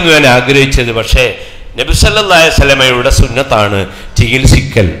 ക്ഷമിക്കണമെന്നായിരുന്നു ഞാൻ ആഗ്രഹിച്ചത്. പക്ഷേ നബി സല്ലല്ലാഹു അലൈഹി വസല്ലമയുടെ സുന്നത്താണ്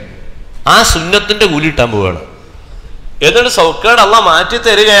ചികിത്സിക്കൽ. ആ സുന്നത്തിൻ്റെ കൂലിട്ടാൻ പോവുകയാണ്. എന്നിട്ട് സൗക്കേട് അള്ളാഹ് മാറ്റി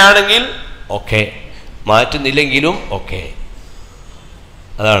തരികയാണെങ്കിൽ ഓക്കെ, മാറ്റുന്നില്ലെങ്കിലും ഓക്കെ.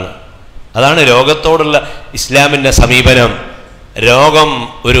 അതാണ് രോഗത്തോടുള്ള ഇസ്ലാമിൻ്റെ സമീപനം. രോഗം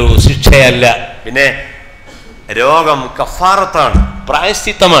ഒരു ശിക്ഷയല്ല, പിന്നെ രോഗം കഫാറത്താണ്,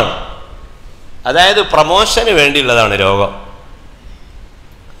 പ്രായശ്ചിത്തമാണ്. അതായത് പ്രമോഷന് വേണ്ടിയുള്ളതാണ് രോഗം.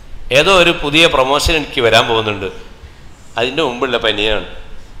 ഏതോ ഒരു പുതിയ പ്രമോഷൻ എനിക്ക് വരാൻ പോകുന്നുണ്ട്, അതിൻ്റെ മുമ്പുള്ള പനിയാണ്,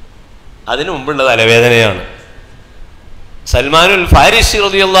 അതിന് മുമ്പുള്ള തലവേദനയാണ്. സൽമാനുൽ ഫാരിസി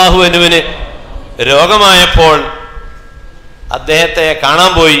റളിയല്ലാഹു അൻഹുവിന് രോഗമായപ്പോൾ അദ്ദേഹത്തെ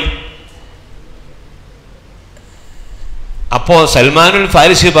കാണാൻ പോയി. അപ്പോൾ സൽമാനുൽ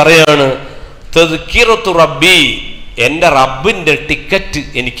ഫാരിസി പറയാണ്, തദ്കിറത്തു റബ്ബി, എൻ്റെ റബ്ബിൻ്റെ ടിക്കറ്റ്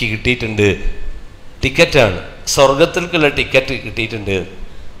എനിക്ക് കിട്ടിയിട്ടുണ്ട്. ടിക്കറ്റാണ്, സ്വർഗത്തിലേക്കുള്ള ടിക്കറ്റ് കിട്ടിയിട്ടുണ്ട്.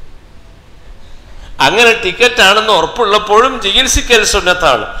 അങ്ങനെ ടിക്കറ്റാണെന്ന് ഉറപ്പുള്ളപ്പോഴും ചികിത്സിക്കൽ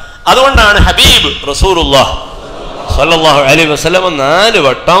സുന്നത്താണ്. അതുകൊണ്ടാണ് ഹബീബ് റസൂലുള്ളാഹി സ്വല്ലല്ലാഹു അലൈഹി വസല്ലം 4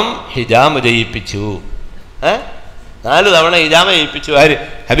 വട്ടം ഹിജാമ ചെയ്യിപ്പിച്ചു. 4 തവണ ഹിജാമ ചെയ്യിപ്പിച്ചു. ആര്?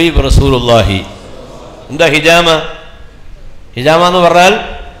 ഹബീബ് റസൂലുള്ളാഹി. എന്താ ഹിജാമ? ഹിജാമ എന്ന് പറഞ്ഞാൽ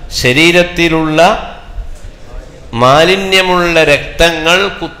ശരീരത്തിലുള്ള മാലിന്യമുള്ള രക്തങ്ങൾ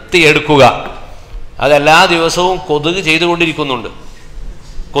കുത്തിയെടുക്കുക. അതെല്ലാ ദിവസവും കൊതുക് ചെയ്തുകൊണ്ടിരിക്കുന്നുണ്ട്.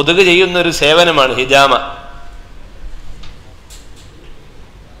 കൊതുക് ചെയ്യുന്നൊരു സേവനമാണ് ഹിജാമ.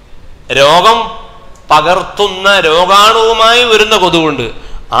 രോഗം പകർത്തുന്ന രോഗാണുവുമായി വരുന്ന കൊതുകുണ്ട്,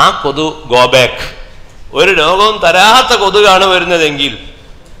 ആ കൊതു ഗോബാക്ക്. ഒരു രോഗവും തരാത്ത കൊതുകാണ് വരുന്നതെങ്കിൽ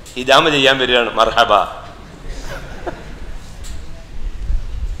ഹിജാമ ചെയ്യാൻ വരികയാണ്. മർഹബ.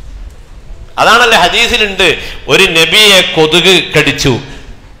 അതാണല്ലേ ഹദീസിലുണ്ട്, ഒരു നബിയെ കൊതുക് കടിച്ചു,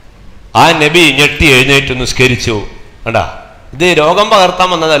 ആ നബി ഞെട്ടി എഴുന്നേറ്റ് നിസ്കരിച്ചു. കണ്ടാ, ഇത് രോഗം പകർത്താൻ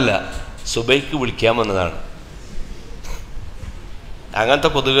വന്നതല്ല, സുബൈക്ക് വിളിക്കാൻ വന്നതാണ്. അങ്ങനത്തെ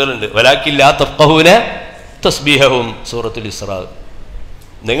കൊതുകുകളുണ്ട്. വലാക്കില്ലാ തഫ്ഖഹൂന തസ്ബീഹഹും, സൂറത്തുൽ ഇസ്രാ.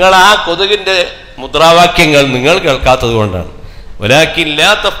 നിങ്ങൾ ആ കൊതുകിന്റെ മുദ്രാവാക്യങ്ങൾ നിങ്ങൾ കേൾക്കാത്തത് കൊണ്ടാണ്. വലാക്കില്ലാ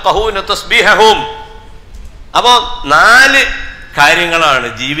തഫ്ഖഹൂന തസ്ബീഹഹും. അപ്പോൾ 4 കാര്യങ്ങളാണ്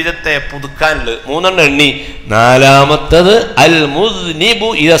ജീവിതത്തെ പുതുക്കാനുള്ളത്. 3 എണ്ണി. 4-മത്തത് അൽ മുസ്നിബു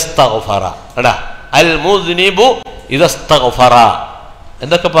ഇദസ്തഗ്ഫറ. എടാ, അൽ മുസ്നിബു ഇദസ്തഗ്ഫറ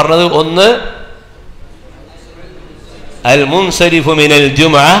എന്തൊക്കെ പറഞ്ഞത്? 1 അൽ മുൻസരിഫു മിനൽ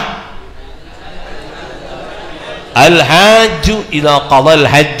ജുമുഅ, അൽ ഹാജു ഇദാ ഖദൽ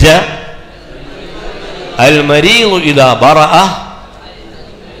ഹജ്ജ, അൽ മരീദു ഇദാ ബറഅ,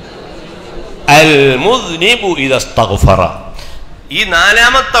 അൽ മുസ്നിബു ഇദസ്തഗ്ഫറ. ഈ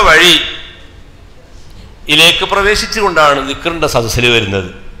 4-മത്തെ വഴിയിലേക്ക് പ്രവേശിച്ചുകൊണ്ടാണ് ദിക്റിന്റെ സദസ്സിൽ വരുന്നത്.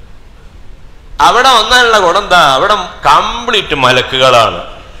 അവിടെ വന്നാലുള്ള ഗുണം എന്താ? അവിടെ കംപ്ലീറ്റ് മലക്കുകളാണ്.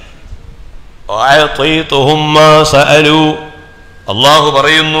 അള്ളാഹു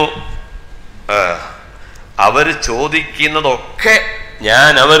പറയുന്നു, അവർ ചോദിക്കുന്നതൊക്കെ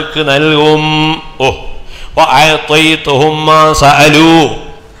ഞാൻ അവർക്ക് നൽകും.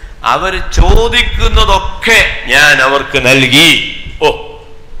 അവർ ചോദിക്കുന്നതൊക്കെ ഞാൻ അവർക്ക് നൽകി.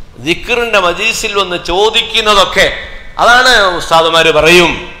 ദിക്റിന്റെ മജീസിൽ വന്ന് ചോദിക്കുന്നതൊക്കെ, അതാണ് ഉസ്താദുമാര്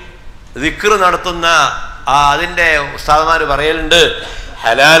പറയും, ദിക്ർ നടത്തുന്ന അതിൻ്റെ ഉസ്താദുമാര് പറയലുണ്ട്,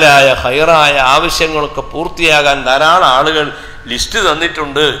 ഹലാലായ ഖൈറായ ആവശ്യങ്ങളൊക്കെ പൂർത്തിയാകാൻ ധാരാളം ആളുകൾ ലിസ്റ്റ്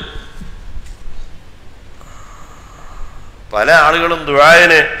തന്നിട്ടുണ്ട്. പല ആളുകളും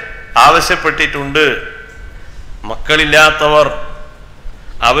ദുആന് ആവശ്യപ്പെട്ടിട്ടുണ്ട്. മക്കളില്ലാത്തവർ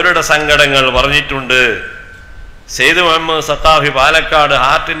അവരുടെ സങ്കടങ്ങൾ പറഞ്ഞിട്ടുണ്ട്. സെയ്ദ് മുഹമ്മദ് സഖാഫി പാലക്കാട്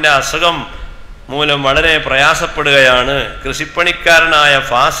ഹാർട്ടിൻ്റെ അസുഖം മൂലം വളരെ പ്രയാസപ്പെടുകയാണ്. കൃഷിപ്പണിക്കാരനായ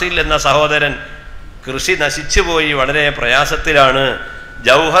ഫാസിൽ എന്ന സഹോദരൻ കൃഷി നശിച്ചുപോയി വളരെ പ്രയാസത്തിലാണ്.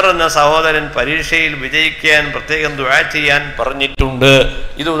 ജൗഹർ എന്ന സഹോദരൻ പരീക്ഷയിൽ വിജയിക്കാൻ പ്രത്യേകം ദുആ ചെയ്യാൻ പറഞ്ഞിട്ടുണ്ട്.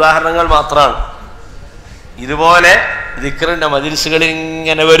 ഇത് ഉദാഹരണങ്ങൾ മാത്രമാണ്. ഇതുപോലെ ദിക്റിന്റെ മജ്‌ലിസുകളിൽ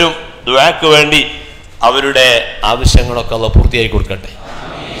ഇങ്ങനെ വരും ദുആക്ക് വേണ്ടി. അവരുടെ ആവശ്യങ്ങളൊക്കെ അല്ലാഹു പൂർത്തിയായി കൊടുക്കട്ടെ.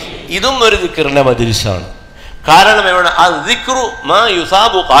 ഇതും ഒരു ദിക്റിന്റെ മജ്‌ലിസാണ്. കാരണം എവിടെ? ആ ദിക്റു മാ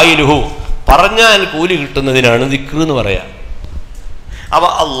യുസാബു ഖായിലുഹു, പറഞ്ഞാൽ കൂലി കിട്ടുന്നതിനാണ് ദിക്ർ എന്ന് പറയാം. അപ്പൊ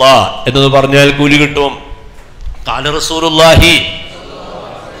അല്ലാഹ് എന്നത് പറഞ്ഞാൽ കൂലി കിട്ടും. ഖാല റസൂലുള്ളാഹി,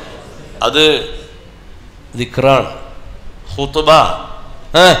 അത് ദിക്റാണ്. ഖുത്ബ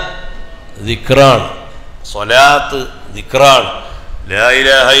ദിക്റാണ്. സ്വലാത്ത് ദിക്റാണ്. ലാ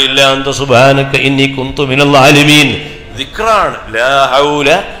ഇലാഹ ഇല്ലാ അൻത സുബ്ഹാനക ഇന്നി കുന്തു മിനൽ ആലിമീൻ ദിക്റാണ്. ലാ ഹൗല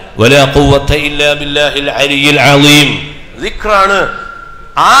വലാ ഖുവത ഇല്ലാ ബില്ലാഹിൽ അലിയിൽ അളീം ദിക്റാണ്.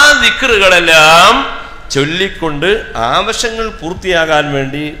 ആ ദിക്റുകളെല്ലാം ചൊല്ലിക്കൊണ്ട് ആവശ്യങ്ങൾ പൂർത്തിയാകാൻ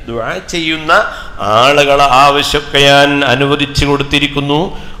വേണ്ടി ദുആ ചെയ്യുന്ന ആളുകളെ ആവശ്യമൊക്കെ ഞാൻ അനുവദിച്ചു കൊടുത്തിരിക്കുന്നു.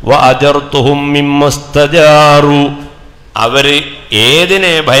 വഅജർതുഹും മിമ്മസ്തജാറു, അവര്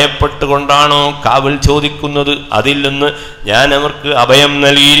ഏതിനെ ഭയപ്പെട്ടുകൊണ്ടാണോ കാവൽ ചോദിക്കുന്നത് അതിൽ നിന്ന് ഞാൻ അവർക്ക് അഭയം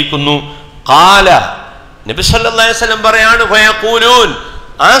നൽകിയിരിക്കുന്നു. ഖാല, നബി സല്ലല്ലാഹു അലൈഹി വസല്ലം പറയാണ്, ഫയഖൂലൂൻ,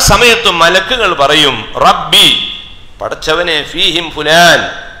 ആ സമയത്ത് മലക്കുകൾ പറയും, റബ്ബി, പടച്ചവനെ, ഫീഹിം ഫുലാൻ,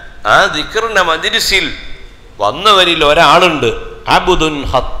 ആ ദിക്റിന്റെ മജ്ലിസിൽ വന്നവരിൽ ഒരാളുണ്ട്, അബ്ദുൻ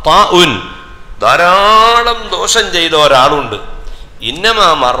ഖത്താഉൻ, ധാരാളം ദോഷം ചെയ്ത ഒരാളുണ്ട്, ഇന്നമാ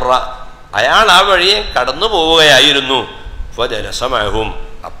മറ, അയാൾ ആ വഴിയെ കടന്നു പോവുകയായിരുന്നു, ഫജലസ മഅഹും,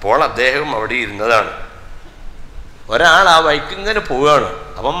 അപ്പോൾ അദ്ദേഹം അവിടെ ഇരുന്നതാണ്. ഒരാൾ ആ വഴിക്ക് ഇങ്ങനെ പോവുകയാണ്,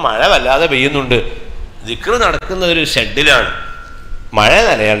 അപ്പം മഴ വല്ലാതെ പെയ്യുന്നുണ്ട്, ദിക്ർ നടക്കുന്ന ഒരു ഷെഡിലാണ്, മഴ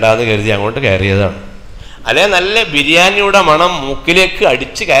നനയണ്ടെന്ന് കരുതി അങ്ങോട്ട് കയറിയതാണ്. അല്ലെ നല്ല ബിരിയാണിയുടെ മണം മൂക്കിലേക്ക്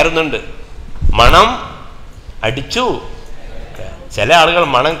അടിച്ച് കയറുന്നുണ്ട്, മണം അടിച്ചു. ചില ആളുകൾ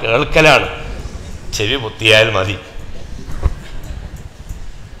മണം കേൾക്കലാണ്, ചെവി പൊത്തിയാൽ മതി,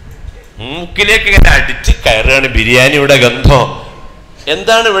 മൂക്കിലേക്ക് ഇങ്ങനെ അടിച്ച് കയറുകയാണ് ബിരിയാണിയുടെ ഗന്ധം.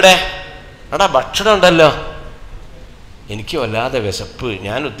 എന്താണ് ഇവിടെ? എടാ ഭക്ഷണം ഉണ്ടല്ലോ, എനിക്ക് വല്ലാതെ വിശപ്പ്,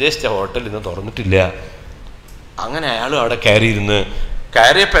 ഞാൻ ഉദ്ദേശിച്ച ഹോട്ടൽ ഇന്ന് തുറന്നിട്ടില്ല. അങ്ങനെ അയാളും അവിടെ കയറിയിരുന്ന്,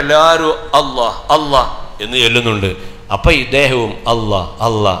 കയറിയപ്പോൾ എല്ലാവരും അല്ലാ അല്ലാ എന്ന് ചൊല്ലുന്നുണ്ട്. അപ്പം ഇദ്ദേഹവും അല്ലാ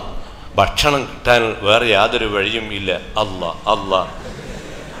അല്ലാ, ഭക്ഷണം കിട്ടാൻ വേറെ യാതൊരു വഴിയും ഇല്ല, അല്ലാ അല്ലാ.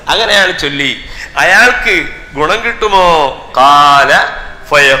 അങ്ങനെ അയാൾ ചൊല്ലി, അയാൾക്ക് ഗുണം കിട്ടുമോ? ഖാല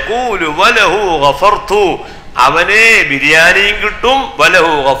ഫയഖൂലു വലഹു ഗഫർതു, അവനെ ബിരിയാണിയും കിട്ടും,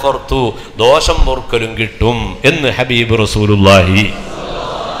 വലഹു ഗഫർതു, ദോഷം പൊറുക്കലും കിട്ടും എന്ന് ഹബീബ് റസൂലുള്ളാഹി.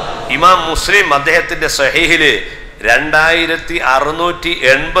 ഇമാം മുസ്ലിം അദ്ദേഹത്തിന്റെ സഹീഹില്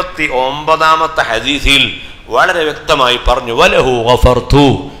 2689 ഹദീസിൽ വളരെ വ്യക്തമായി പറഞ്ഞു, വലഹു ഗഫർതു,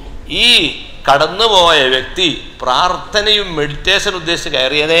 ഈ കടന്നുപോയ വ്യക്തി പ്രാർത്ഥനയും മെഡിറ്റേഷൻ ഉദ്ദേശിച്ച്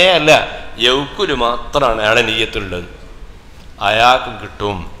കയറിയതേ അല്ല, യൗക്കുല് മാത്രമാണ് അയാളെ നിയ്യത്തുള്ളത്, അയാൾക്കും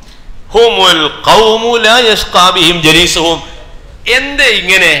കിട്ടും. ഹുമുൽ ഖൗമു ലാ യശ്ഖാ ബിഹിം ജലീസുഹും, എന്തേ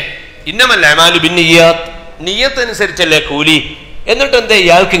ഇങ്ങനെ? ഇന്നമൽ അമാലു ബിന്നിയ്യാത്ത്, നിയ്യത്ത് അനുസരിച്ചല്ലേ കൂലി, എന്നിട്ട് എന്താ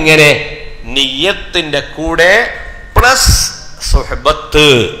ഇയാൾക്ക് ഇങ്ങനെ? നിയ്യത്തിന്റെ കൂടെ പ്ലസ് സുഹബത്ത്,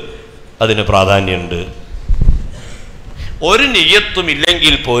 അതിന് പ്രാധാന്യമുണ്ട്. ഒരു നിയ്യത്തും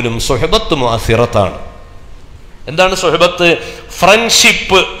ഇല്ലെങ്കിൽ പോലും സുഹബത്ത് മുഅസ്സിറത്താണ്. എന്താണ് സുഹബത്ത്?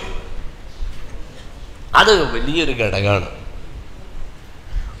 ഫ്രണ്ട്ഷിപ്പ്, അത് വലിയൊരു ഘടകമാണ്.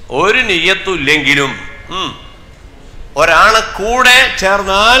 ഒരു നിയ്യത്തും ഇല്ലെങ്കിലും ഒരാളെ കൂടെ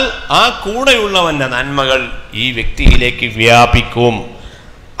ചേർന്നാൽ ആ കൂടെയുള്ളവന്റെ നന്മകൾ ഈ വ്യക്തിയിലേക്ക് വ്യാപിക്കും.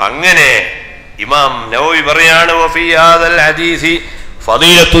 അങ്ങനെ ഇമാം നവവി പറയാണ്, വഫീ ഹാദൽ ഹദീസി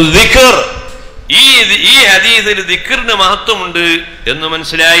ഫളീലത്തുൽ ദിക്ർ, ഈ ഹദീസിൽ ദിക്റിന് മഹത്വമുണ്ട് എന്ന്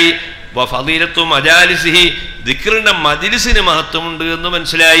മനസ്സിലായി. വഫളീലത്തു മജാലിസിഹി, ദിക്റിന്റെ മജ്ലിസിന് മഹത്വമുണ്ട് എന്ന്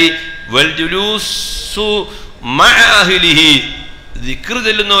മനസ്സിലായി. വൽ ജുലൂസു മഅ അഹ്ലിഹി, ദിക്ർ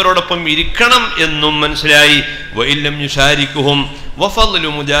ചെല്ലുന്നവരോടൊപ്പം ഇരിക്കണം എന്നും മനസ്സിലായി. വഇല്ലം യുശാരികുഹും വഫളു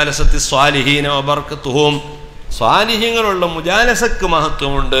മുജാലസത്തി സ്വാലിഹീന വബർക്കത്തുഹും, സ്വാലിഹീങ്ങളുള്ള മുജാലസക്ക്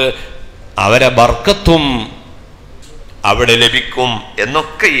മഹത്വമുണ്ട്, അവരെ ബർക്കത്തും അവിടെ ലഭിക്കും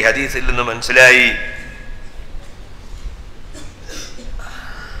എന്നൊക്കെ ഈ ഹദീസിൽ നിന്ന് മനസ്സിലായി.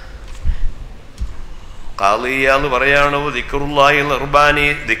 ഖാളിയ എന്ന് പറയാണ്, ദിക്റുല്ലാഹിൽ ഖുർബാനി,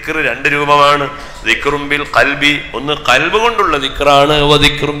 ദിക്ർ രണ്ട് രൂപമാണ്. ദിക്റും ബിൽ ഖൽബി, ഒന്ന് ഖൽബ് കൊണ്ടുള്ള ദിക്റാണ്, വ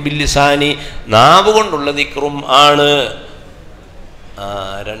ദിക്റും ബിൽ ലിസാനി, നാവ് കൊണ്ടുള്ള ദിക്റും ആണ്.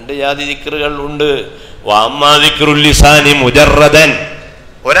 രണ്ട് ജാതി ദിക്റുകൾ ഉണ്ട്. വഅമ്മാ ദിക്റുൽ ലിസാനി മുജറദൻ,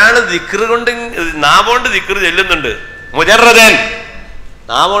 ഒരാൾ ദിക്ർ കൊണ്ട് നാവുകൊണ്ട് ദിക്ർ ചെല്ലുന്നുണ്ട്, മുജറദൻ,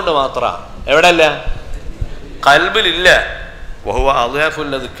 നാവുകൊണ്ട് മാത്ര, എവിടെയല്ല, ഖൽബിലില്ല. വഹുവ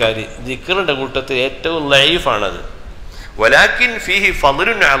അദ്അഫുൽ അദ്കാരി, ദിക്റിന്റെ കൂട്ടത്തിൽ ഏറ്റവും ലൈഫാണത്. വലാകിൻ ഫീഹി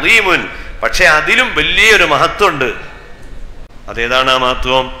ഫളലുൻ അളീമുൻ, പക്ഷെ അതിലും വലിയൊരു മഹത്വമുണ്ട്. അതേതാണ് ആ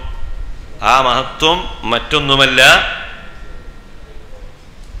മഹത്വം? ആ മഹത്വം മറ്റൊന്നുമല്ല,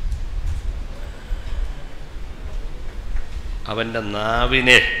 അവന്റെ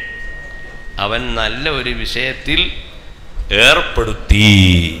നാവിനെ അവൻ നല്ല ഒരു വിഷയത്തിൽ ഏർപ്പെടുത്തി.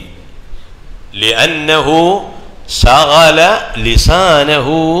 ലിഅന്നഹു ശഗല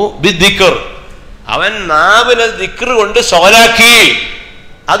ലിസാനഹു ബിദ്ദിക്ർ, അവൻ നാവിനെ ദിക്ർ കൊണ്ട് ശഗലാക്കി,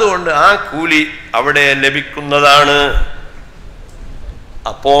 അതുകൊണ്ട് ആ കൂലി അവിടെ ലഭിക്കുന്നതാണ്.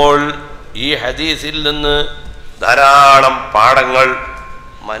 അപ്പോൾ ഈ ഹദീസിൽ നിന്ന് ധാരാളം പാഠങ്ങൾ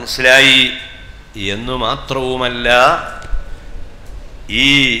മനസ്സിലായി എന്നു മാത്രവുമല്ല, ഈ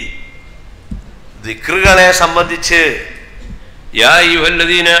ദിക്റുകളെ സംബന്ധിച്ച് യാ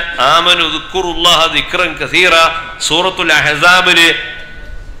അയ്യുഹല്ലദീന ആമനു ദിക്റുല്ലാഹ ദിക്റൻ കസീറ, സൂറത്തുൽ അഹ്സാബില്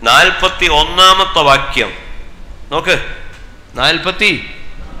 41 വാക്യം നോക്ക്. 40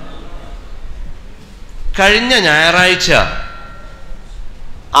 കഴിഞ്ഞ ഞായറാഴ്ച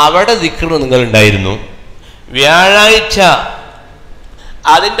അവിടെ ദിക്ർ നിങ്ങൾ ഉണ്ടായിരുന്നു. വ്യാഴാഴ്ച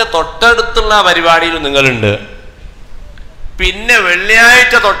അതിൻ്റെ തൊട്ടടുത്തുള്ള പരിപാടിയിലും നിങ്ങളുണ്ട്. പിന്നെ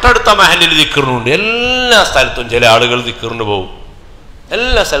വെള്ളിയാഴ്ച തൊട്ടടുത്ത മഹലിൽ ദിക്റിനുണ്ട്. എല്ലാ സ്ഥലത്തും ചില ആളുകൾ ദിക്റിന് പോകും.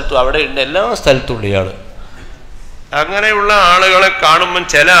 എല്ലാ സ്ഥലത്തും അവിടെ ഉണ്ട്, എല്ലാ സ്ഥലത്തും ഉണ്ട് ഇയാൾ. അങ്ങനെയുള്ള ആളുകളെ കാണുമ്പം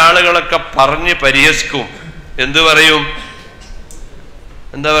ചില ആളുകളൊക്കെ പറഞ്ഞ് പരിഹസിക്കും. എന്ത് പറയും?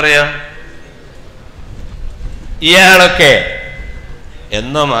 എന്താ പറയാ? ഇയാളൊക്കെ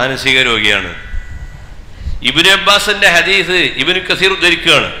എന്ന മാനസിക രോഗിയാണ്. ഇബ്നു അബ്ബാസിന്റെ ഹദീസ് ഇബ്നു കസീർ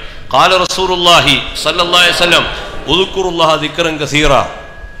ഉദ്ധരിക്കുകയാണ്. ഖാല റസൂലുള്ളാഹി സ്വല്ലല്ലാഹു അലൈഹി വസല്ലം ഉദ്കുറുല്ലാഹ ദിക്റൻ കസീറ.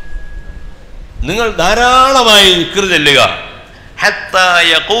 നിങ്ങൾ ധാരാളമായി ദിക്ർ ചൊല്ലുക. ഹത്താ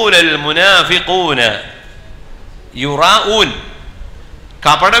യഖൂലൽ മുനാഫിഖൂന യുറാഊൻ.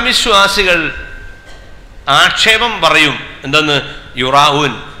 കപടവിശ്വാസികൾ ആക്ഷേപം പറയും. എന്തെന്ന്?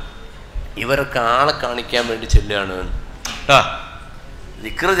 യുറാഊൻ, ഇവരൊക്കെ ആളെ കാണിക്കാൻ വേണ്ടി ചെല്ലുകയാണ്.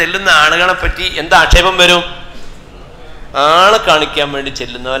 ദിക്ർ ചെല്ലുന്ന ആളുകളെ പറ്റി എന്താ ആക്ഷേപം വരും? ആളെ കാണിക്കാൻ വേണ്ടി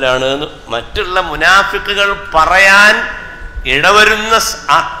ചെല്ലുന്നവരാണ് എന്ന് മറ്റുള്ള മുനാഫിക്കുകൾ പറയാൻ ഇടവരുന്ന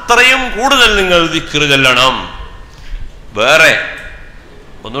അത്രയും കൂടുതൽ നിങ്ങൾ ദിക്ർ ചെല്ലണം. വേറെ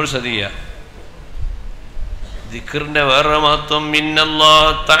ഒന്നുകൂടി ശ്രദ്ധിക്കുക. ദിക്റിന്റെ വേറെ മഹത്വം,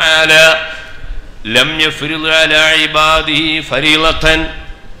 ഇന്നല്ലാഹു തആല ലം യഫ്രിദ് അലാ ഇബാദിഹി ഫരീളതൻ.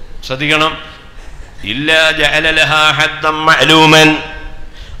 ശ്രദ്ധിക്കണം. ഇല്ലാ ജഅല ലഹാ ഹദ്ദൻ മഅലൂമൻ.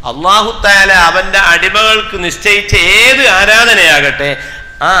 അല്ലാഹു തആല അവന്റെ അടിമകൾക്ക് നിശ്ചയിച്ച ഏത് ആരാധനയാകട്ടെ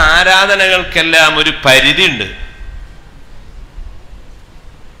ആ ആരാധനകൾക്കെല്ലാം ഒരു പരിധി ഉണ്ട്.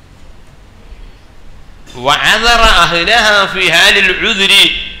 വഅദറ അഹ്ലഹാ ഫീ ഹാലിൽ ഉദ്രി.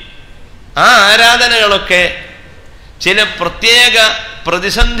 ആ ആരാധനകളൊക്കെ ചില പ്രത്യേക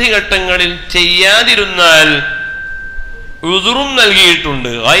പ്രതിസന്ധി ഘട്ടങ്ങളിൽ ചെയ്യാതിരുന്നാൽ ഉദുറും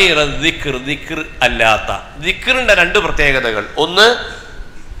നൽകിയിട്ടുണ്ട്. ഗൈറ ദിക്ർ, ദിക്ർ അല്ലാത്ത. ദിക്റിന്റെ 2 പ്രത്യേകതകൾ. ഒന്ന്,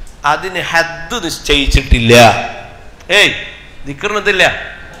 അതിന് ഹദ്ദ് നിശ്ചയിച്ചിട്ടില്ല. ദിക്റിനത്തില്ല,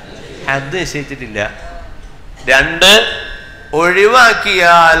 ഹദ്ദ് നിശ്ചയിച്ചിട്ടില്ല. 2,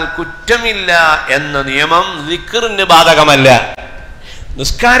 ഒഴിവാക്കിയാൽ കുറ്റമില്ല എന്ന നിയമം ദിക്റിന് ബാധകമല്ല.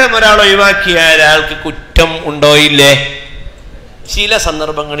 നിസ്കാരം ഒരാൾ ഒഴിവാക്കിയാൽ അയാൾക്ക് കുറ്റം ഉണ്ടോ? ഇല്ലേ? ചില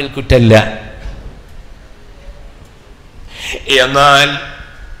സന്ദർഭങ്ങളിൽ കുറ്റമില്ല. എന്നാൽ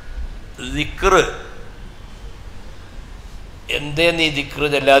ദിക്ർ, എന്തേ നീ ദിക്ർ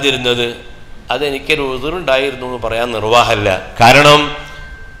ചെല്ലാതിരുന്നത്? അതെനിക്കൊരു ഉദുറുണ്ടായിരുന്നു എന്ന് പറയാൻ നിർവാഹമല്ല. കാരണം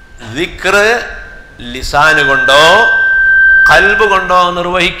ദിക്ർ ലിസാന് കൊണ്ടോ ഖൽബ് കൊണ്ടോ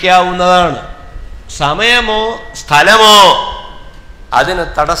നിർവഹിക്കാവുന്നതാണ്. സമയമോ സ്ഥലമോ അതിന്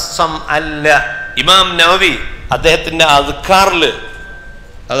തടസ്സം അല്ല. ഇമാം നവവി അദ്ദേഹത്തിന്റെ അദ്കാറിൽ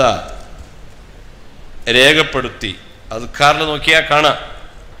അതാ രേഖപ്പെടുത്തി. അദ്കാറിൽ നോക്കിയാൽ കാണാം,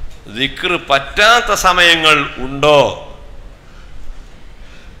 ദിക്ർ പറ്റാത്ത സമയങ്ങൾ ഉണ്ടോ?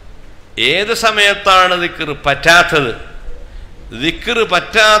 ഏത് സമയത്താണ് ദിക്ർ പറ്റാത്തത്? ദിക്ർ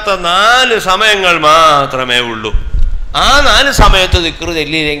പറ്റാത്ത 4 സമയങ്ങൾ മാത്രമേ ഉള്ളൂ. ആ 4 സമയത്ത് ദിക്ർ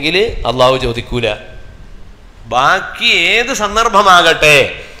ചെല്ലിയില്ലെങ്കിൽ അള്ളാഹു ചോദിക്കൂല. ബാക്കി ഏത് സന്ദർഭമാകട്ടെ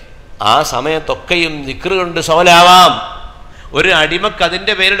ആ സമയത്തൊക്കെയും ദിക്ർ കൊണ്ട് സോലാവാം. ഒരു അടിമക്ക്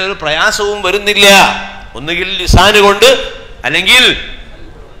അതിൻ്റെ പേരിൽ ഒരു പ്രയാസവും വരുന്നില്ല. ഒന്നുകിൽ ലിസാന് കൊണ്ട് അല്ലെങ്കിൽ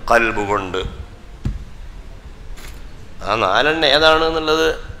ഖൽബ് കൊണ്ട്. ആ 4 ഏതാണ് എന്നുള്ളത്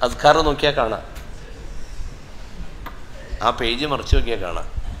അദ്കാർ നോക്കിയാൽ കാണാം. ആ പേജ് മറിച്ച് നോക്കിയാൽ കാണാം.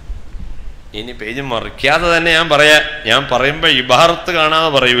 ഇനി പേജ് മറിക്കാതെ തന്നെ ഞാൻ പറയുമ്പോൾ ഇബാറത്ത് കാണാതെ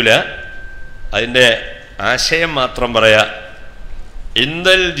പറയൂല, അതിൻ്റെ ആശയം മാത്രം പറയാ.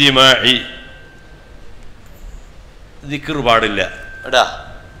 ഇൻദൽ ജിമാഇ, ദിക്ർ പാടില്ല. എടാ,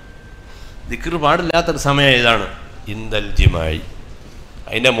 ദിക്ർ പാടില്ലാത്തൊരു സമയം ഏതാണ്? ഇൻദൽ ജിമാഇ.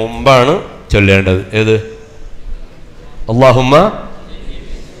 അതിൻ്റെ മുമ്പാണ് ചൊല്ലേണ്ടത്. ഏത്? അല്ലാഹുമ്മ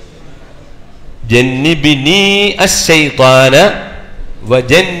ജന്നിബിനി അശ്ശൈത്താന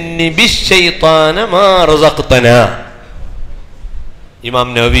വജന്നിബിശ്ശൈത്താന മാ റസഖ്തനാ. ഇമാം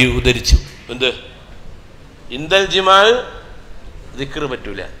നവവി ഉദ്ധരിച്ചു. എന്ത്? ഇൻദൽ ജിമാഅ് ദിക്ർ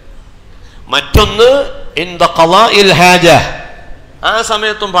പറ്റൂല. മറ്റൊന്ന് ഇൻദ ഖളാഇൽ ഹാജ, ആ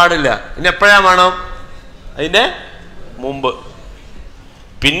സമയത്തും പാടില്ല. ഇനി എപ്പോഴാ വേണം? അതിൻ്റെ മുമ്പ്.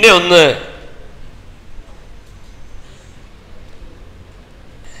 പിന്നെ ഒന്ന്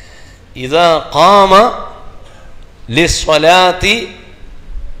ഇദാ ഖാമ ലിസ്സലാത്തി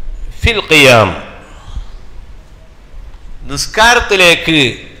ഫിൽ ഖിയാം, നിസ്കാരത്തിലേക്ക്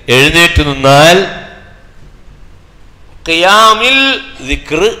എഴുന്നേറ്റ് നിന്നാൽ ഖിയാമിൽ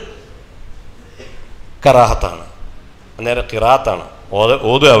ദിക്ർ കറാഹത്താണ്, അന്നേരം ഖിറാത്താണ്.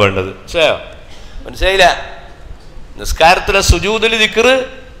 ഓതുക വേണ്ടത്. മനസ്സിലായില്ല? നിസ്കാരത്തിലെ സുജൂദിൽ ദിക്ർ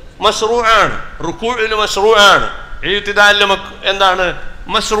മശ്റൂആണ്, റുകൂഇൽ മശ്റൂആണ്, ഇഅ്തിദാലിൽ എന്താണ്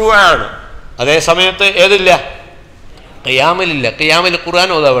മശ്റൂആണ്. അതേ സമയത്ത് ഏതില്ല? ഖിയാമിലില്ല. ഖിയാമിൽ ഖുർആൻ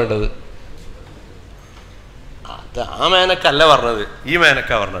ഓതാ വേണ്ടത്. അത് ആ മേനക്കല്ല പറഞ്ഞത്, ഈ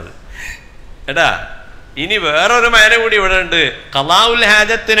മേനക്കാ പറഞ്ഞത്. എടാ ഇനി വേറൊരു മേന കൂടി ഇവിടെ ഉണ്ട്. ഖളാഉൽ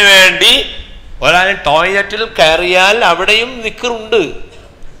ഹാജത്തിന് വേണ്ടി ഒരാൾ ടോയ്ലറ്റിൽ കയറിയാൽ അവിടെയും ദിക്റുണ്ട്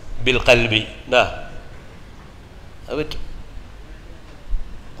ബിൽ ഖൽബി. എന്താ അത് പറ്റും.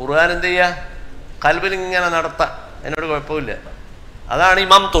 ഖുർആൻ എന്ത് ചെയ്യുക? ഖൽബിൽ ഇങ്ങനെ നടത്താം, എന്നോട് കുഴപ്പമില്ല. അതാണ്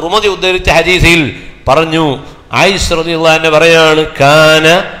ഇമാം തുർമുദി ഉദ്ധരിച്ച ഹദീസിൽ പറഞ്ഞു. ആയിഷ റളിയല്ലാഹു അൻഹ പറയാണ്, കാന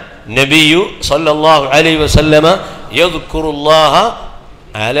നബിയു സല്ലല്ലാഹു അലൈഹി വസല്ലമ യദ്കുറുല്ലാഹ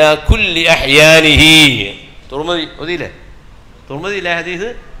അലാ കുല്ലി അഹ്യാനിഹി. തുർമുദി ഓതിയില്ലേ? തുർമുദിയില്ലേ ഹദീസ്?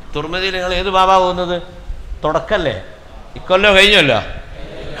 തുർമുദിയിൽ നിങ്ങൾ ഏത് ബാബാ പോകുന്നത്? തുടക്കല്ലേ? ഇക്കൊല്ലോ കഴിഞ്ഞല്ലോ.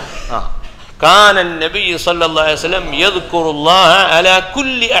 ആ, കാന നബിയു സല്ലല്ലാഹു അലൈഹി വസല്ലം യദ്കുറുല്ലാഹ അലാ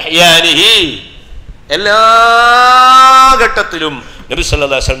കുല്ലി അഹ്യാനിഹി. എല്ലാ ഘട്ടത്തിലും നബി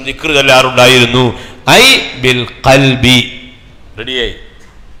സല്ലല്ലാഹു അലൈഹി വസല്ലം ദിക്ർ ചൊല്ലാറുണ്ടായിരുന്നു. I bill ഖൽബി. റെഡിയായി?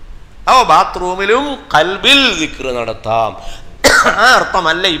 ബാത്റൂമിലും ഖൽബിൽ ദിക്ർ നടത്താം. ആ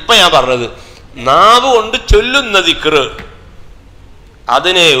അർത്ഥമല്ല ഇപ്പൊ ഞാൻ പറഞ്ഞത്. നാവ് കൊണ്ട് ചൊല്ലുന്ന ദിക്ർ,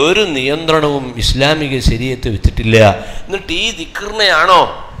 അതിനെ ഒരു നിയന്ത്രണവും ഇസ്ലാമിക ശരീഅത്ത് വെച്ചിട്ടില്ല. എന്നിട്ട് ഈ ദിക്റിനെയാണോ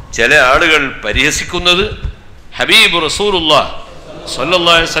ചില ആളുകൾ പരിഹസിക്കുന്നത്? ഹബീബ് റസൂലുള്ളാഹി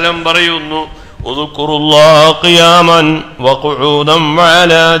സ്വല്ലല്ലാഹു അലൈഹി വസല്ലം പറയുന്നു, ഉദ്കുറുല്ലാഹ ഖിയാമൻ വഖുഊദൻ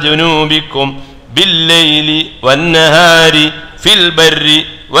വഅലാ ജുനൂബിക്കും ബില്ലൈലി വന്നഹാരി ഫിൽ ബർരി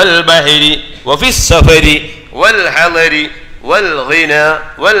വൽ ബഹരി വഫിസ് സഫരി വൽ ഹളരി വൽ ഗിന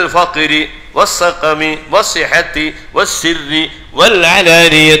വൽ ഫഖരി വസ്സഖമി വസ്സിഹത്തി വസ്സിർരി വൽ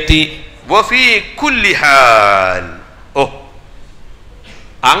അലാനിയത്തി വഫീ കുല്ലി ഹാൽ. ഓ,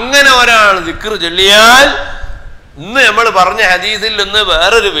 അങ്ങനെ ഒരാൾ ദിക്ർ ചൊല്ലിയാൽ ഇന്ന് നമ്മൾ പറഞ്ഞ ഹദീസിൽ നിന്ന്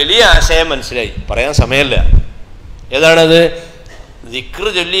വേറൊരു വലിയ ആശയം മനസ്സിലായി. പറയാൻ സമയമല്ല. ഏതാണത്? ദിക്ർ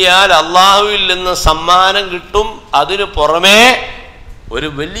ചൊല്ലിയാൽ അള്ളാഹുവിൽ നിന്ന് സമ്മാനം കിട്ടും. അതിനു പുറമേ ഒരു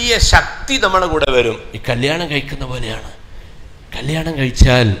വലിയ ശക്തി നമ്മുടെ കൂടെ വരും. ഈ കല്യാണം കഴിക്കുന്ന പോലെയാണ്. കല്യാണം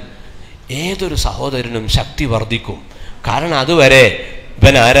കഴിച്ചാൽ ഏതൊരു സഹോദരനും ശക്തി വർദ്ധിക്കും. കാരണം അതുവരെ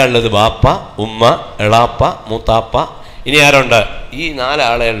ഇവൻ ആരാളുള്ളത്? ബാപ്പ, ഉമ്മ, എളാപ്പ, മൂത്താപ്പ, ഇനി ആരുണ്ട്? ഈ 4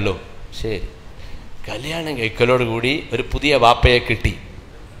 ആളേ ഉള്ളൂ. ശരി, കല്യാണം കഴിക്കലോടുകൂടി ഒരു പുതിയ ബാപ്പയെ കിട്ടി,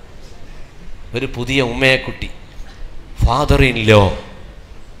 ഒരു പുതിയ ഉമ്മയെ കിട്ടി. Father in law,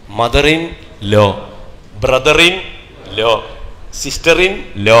 mother in law, brother in law, sister in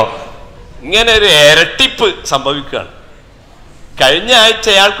law, ഇങ്ങനെ ഒരു ഇരട്ടിപ്പ് സംഭവിക്കുകയാണ്. കഴിഞ്ഞ ആഴ്ച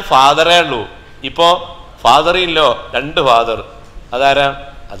അയാൾക്ക് ഫാദറേ ഉള്ളൂ, ഇപ്പോ ഫാദർ ഇൻ ലോ, 2 ഫാദർ. അതാരാ?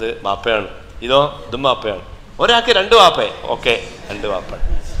 അത് ബാപ്പയാണ്. ഇതും ബാപ്പയാണ്. ഒരാൾക്ക് 2 ബാപ്പേ, ഓക്കെ, 2 ബാപ്പ.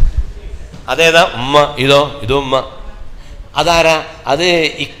 അതേതാ? ഉമ്മ. ഇതും ഉമ്മ. അതാരാ? അത്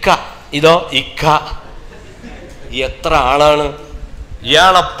ഇക്ക. ഇക്ക. എത്ര ആളാണ്?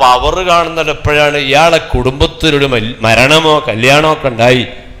 ഇയാളെ പവർ കാണുന്നത് എപ്പോഴാണ്? ഇയാളെ കുടുംബത്തിലൊരു മരണമോ കല്യാണമോ ഒക്കെ ഉണ്ടായി,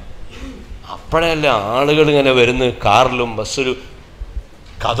 അപ്പോഴല്ല ആളുകൾ ഇങ്ങനെ വരുന്നു. കാറിലും ബസ്സിലും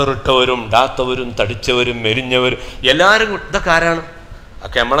കതറിട്ടവരും ഇടാത്തവരും തടിച്ചവരും മെലിഞ്ഞവരും എല്ലാവരും. ഇതൊക്കെ ആരാണ്?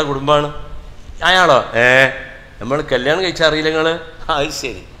 ഒക്കെ നമ്മളെ കുടുംബമാണ്. അയാളോ? നമ്മൾ കല്യാണം കഴിച്ച അറിയില്ല നിങ്ങള്? അത്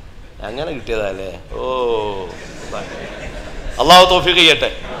ശരി, അങ്ങനെ കിട്ടിയതല്ലേ. ഓ, അള്ളാഹു തൗഫീഖ് ചെയ്യട്ടെ.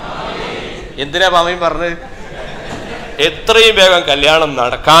 എന്തിനാ പാമയും പറഞ്ഞത്? എത്രയും വേഗം കല്യാണം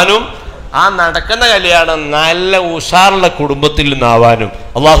നടക്കാനും ആ നടക്കുന്ന കല്യാണം നല്ല ഉഷാറുള്ള കുടുംബത്തിൽ നിന്നാവാനും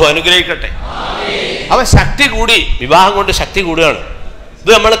അള്ളാഹു അനുഗ്രഹിക്കട്ടെ. അവ ശക്തി കൂടി, വിവാഹം കൊണ്ട് ശക്തി കൂടുകയാണ്.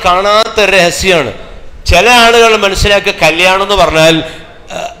 ഇത് നമ്മൾ കാണാത്ത ഒരു രഹസ്യമാണ്. ചില ആളുകൾ മനസ്സിലാക്കുക കല്യാണം എന്ന് പറഞ്ഞാൽ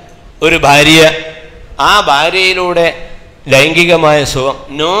ഒരു ഭാര്യ, ആ ഭാര്യയിലൂടെ ലൈംഗികമായ സുഖം.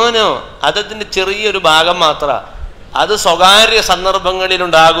 നോ, അതതിൻ്റെ ചെറിയൊരു ഭാഗം മാത്രമാണ്. അത് സ്വകാര്യ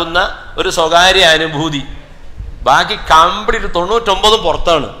സന്ദർഭങ്ങളിലുണ്ടാകുന്ന ഒരു സ്വകാര്യ അനുഭൂതി. ബാക്കി കംപ്ലീറ്റ് 99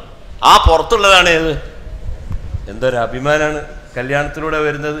 പുറത്താണ്. ആ പുറത്തുള്ളതാണ് ഏത്? എന്തൊരു അഭിമാനാണ് കല്യാണത്തിലൂടെ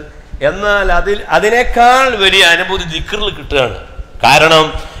വരുന്നത്. എന്നാൽ അതിനേക്കാൾ വലിയ അനുഭൂതി ദിക്റിൽ കിട്ടുകയാണ്. കാരണം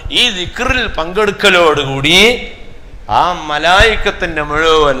ഈ ദിക്റിൽ പങ്കെടുക്കലോടുകൂടി ആ മലായിക്കത്തിന്റെ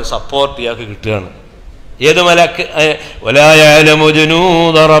മുഴുവൻ സപ്പോർട്ട് ഇയാൾക്ക് കിട്ടുകയാണ്. ഏത് മലക്ക്? വലാ യഅലമു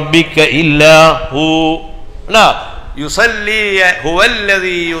ജുനൂദ റബ്ബിക ഇല്ലാ ഹു. യുസല്ലി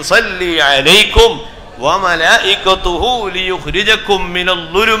ഹുവല്ലദീ യുസല്ലി അലൈക്കും വമലായികതുഹു ലിയുഖ്രിജകും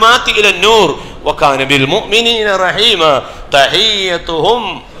മിനൽ-ളുലുമാതി ഇലൻ-നൂർ വകാന ബിൽ-മുഅ്മിനീന റഹീമ തഹിയ്യതുഹും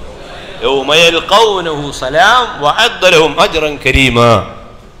യൗമ യൽഖൗനഹു സലാം വഅദ്ദ ലഹും അജ്റൻ കരീമ.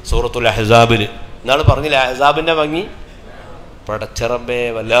 സൂറത്തുൽ അഹ്സാബിൽ നാളെ പറഞ്ഞില്ല അഹ്സാബിന്റെ ഭംഗി. പടച്ചറമ്പേ,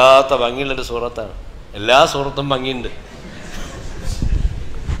 വല്ലാത്ത ഭംഗിയുള്ളൊരു സൂറത്താണ്. എല്ലാ സൂറത്തും ഭംഗിയുണ്ട്.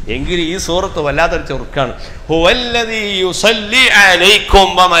 എങ്കിൽ ഈ സൂറത്ത് വല്ലാത്തൊരു ചെറുക്കാണ്. ഹുവല്ലദീ യുസല്ലി അലൈക്കും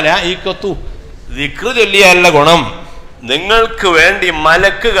വമലായികതു. ദിക്ർ ചൊല്ലിയാലുള്ള ഗുണം, നിങ്ങൾക്ക് വേണ്ടി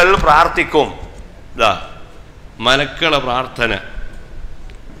മലക്കുകൾ പ്രാർത്ഥിക്കും. ഇതാ മലക്കുകളെ പ്രാർത്ഥന.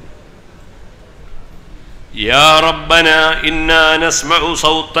 യാ റബ്ബനാ ഇന്നാ നസ്മഉ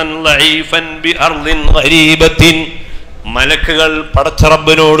സൗതൻ ലഈഫൻ ബിഅർളിൻ ഗരീബത്തിൻ. മലക്കുകൾ പടച്ച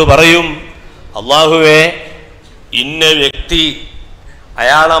റബ്ബിനോട് പറയും, അല്ലാഹുവേ, ഇന്ന വ്യക്തി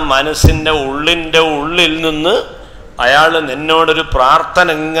അയാളെ മനസ്സിൻ്റെ ഉള്ളിൽ നിന്ന് അയാൾ നിന്നോടൊരു പ്രാർത്ഥന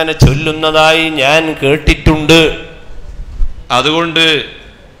ഇങ്ങനെ ചൊല്ലുന്നതായി ഞാൻ കേട്ടിട്ടുണ്ട്. അതുകൊണ്ട്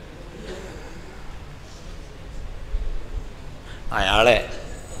അയാളെ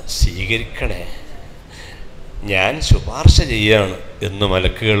സ്വീകരിക്കണേ, ഞാൻ ശുപാർശ ചെയ്യാണ് എന്ന്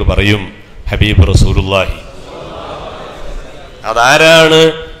മലക്കുകൾ പറയും. ഹബീബ് റസൂലുള്ളാഹി. അതാരാണ്?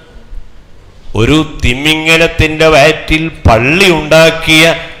 ഒരു തിമിംഗലത്തിൻ്റെ വയറ്റിൽ പള്ളി ഉണ്ടാക്കിയ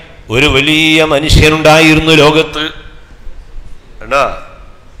ഒരു വലിയ മനുഷ്യനുണ്ടായിരുന്നു ലോകത്ത്. കണ്ടോ?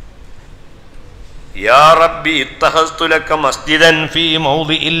 യാ റബ്ബി ഇത്തഖസ്തു ലക മസ്ജിദൻ ഫീ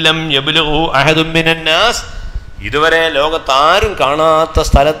മൗദിഇൻ ലം യബ്ലുഗു അഹദുൻ മിനൻ നാസ്. ഇതുവരെ ലോകത്ത് ആരും കാണാത്ത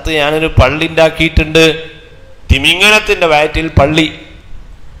സ്ഥലത്ത് ഞാനൊരു പള്ളി ഉണ്ടാക്കിയിട്ടുണ്ട്. തിമിംഗലത്തിൻ്റെ വയറ്റിൽ പള്ളി,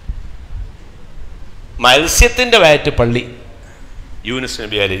 മത്സ്യത്തിൻ്റെ വയറ്റ് പള്ളി. യൂനുസ്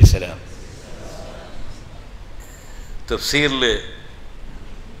നബി അലൈഹിസ്സലാം തഫ്സീറിൽ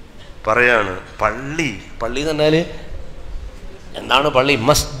പറയാണ്, പള്ളി എന്ന് പറഞ്ഞാൽ എന്താണ് പള്ളി?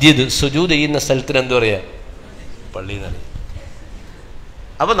 മസ്ജിദ്, സുജൂദ് ചെയ്യുന്ന സ്ഥലത്തിന് എന്ത് പറയാ? പള്ളി എന്ന് പറയും.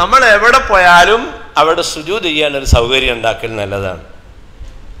 അപ്പൊ നമ്മൾ എവിടെ പോയാലും അവിടെ സുജൂദ് ചെയ്യാനൊരു സൗകര്യം ഉണ്ടാക്കൽ നല്ലതാണ്.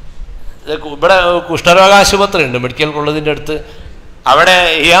 ഇവിടെ കുഷ്ഠരോഗാശുപത്രി ഉണ്ട് മെഡിക്കൽ കോളേജിൻ്റെ അടുത്ത്. അവിടെ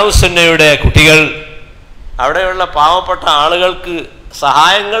ഇയാവുസുന്നയുടെ കുട്ടികൾ അവിടെയുള്ള പാവപ്പെട്ട ആളുകൾക്ക്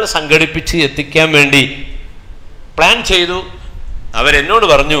സഹായങ്ങൾ സംഘടിപ്പിച്ച് എത്തിക്കാൻ വേണ്ടി പ്ലാൻ ചെയ്തു. അവരെന്നോട്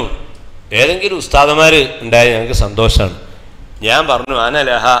പറഞ്ഞു, ഏതെങ്കിലും ഉസ്താദന്മാർ ഉണ്ടായ ഞങ്ങൾക്ക് സന്തോഷമാണ്. ഞാൻ പറഞ്ഞു,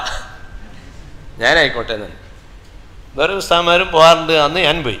 ആനലഹ, ഞാനായിക്കോട്ടെ എന്ന്. വേറെ ഉസ്താദന്മാരും പോകാറുണ്ട്. അന്ന്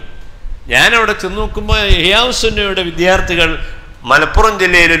ഞാൻ പോയി. ഞാനവിടെ ചെന്ന് നോക്കുമ്പോൾ ഇയാവുസുന്നയുടെ വിദ്യാർത്ഥികൾ മലപ്പുറം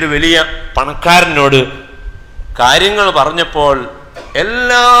ജില്ലയിലൊരു വലിയ പണക്കാരനോട് കാര്യങ്ങൾ പറഞ്ഞപ്പോൾ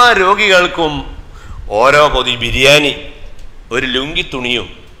എല്ലാ രോഗികൾക്കും ഓരോ പൊതി ബിരിയാണി, ഒരു ലുങ്കി തുണിയും,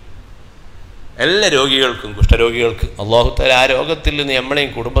 എല്ലാ രോഗികൾക്കും, കുഷ്ഠരോഗികൾക്ക് അല്ലാഹു തആല ആ രോഗത്തിൽ നിന്ന് നമ്മളെയും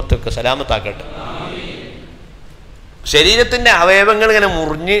കുടുംബത്തൊക്കെ സലാമത്താക്കട്ടെ. ശരീരത്തിൻ്റെ അവയവങ്ങൾ ഇങ്ങനെ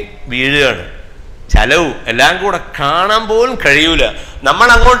മുറിഞ്ഞ് വീഴുകയാണ്. ചലവും എല്ലാം കൂടെ കാണാൻ പോലും കഴിയൂല. നമ്മൾ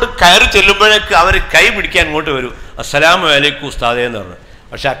അങ്ങോട്ട് കയറി ചെല്ലുമ്പോഴേക്ക് അവർ കൈ പിടിക്കാൻ അങ്ങോട്ട് വരും, അസ്സലാമു അലൈക്കും ഉസ്താദേ എന്ന് പറഞ്ഞു.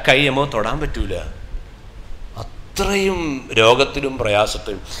 പക്ഷെ ആ കൈ നമ്മൾ തൊടാൻ പറ്റൂല. അത്രയും രോഗത്തിലും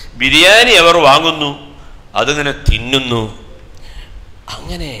പ്രയാസത്തിലും ബിരിയാണി അവർ വാങ്ങുന്നു, അതിങ്ങനെ തിന്നുന്നു.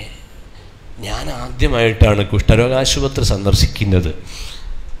 അങ്ങനെ ഞാൻ ആദ്യമായിട്ടാണ് കുഷ്ഠരോഗാശുപത്രി സന്ദർശിക്കുന്നത്.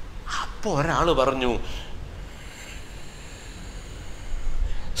 അപ്പോൾ ഒരാൾ പറഞ്ഞു,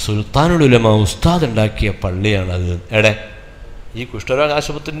 സുൽത്താനുൽ ഉലമ ഉസ്താദ് ഉണ്ടാക്കിയ പള്ളിയാണത്. എടെ ഈ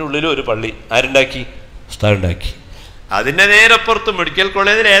കുഷ്ഠരോഗാശുപത്രിൻ്റെ ഉള്ളിലും ഒരു പള്ളി ആരുണ്ടാക്കി? ഉസ്താദ് ഉണ്ടാക്കി. അതിൻ്റെ നേരപ്പുറത്ത് മെഡിക്കൽ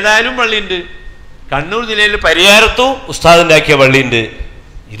കോളേജിൽ ഏതായാലും പള്ളിയുണ്ട്. കണ്ണൂർ ജില്ലയിൽ പരിയാരത്തും ഉസ്താദ് ഉണ്ടാക്കിയ പള്ളിയുണ്ട്.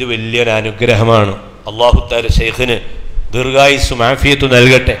 ഇത് വലിയൊരു അനുഗ്രഹമാണ്. അല്ലാഹു തആല ശൈഖിന് ദീർഘായുസ്സും ആഫിയത്തും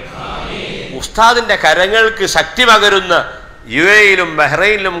നൽകട്ടെ. ഉസ്താദിൻ്റെ കരങ്ങൾക്ക് ശക്തി പകരുന്ന യുഎഇയിലും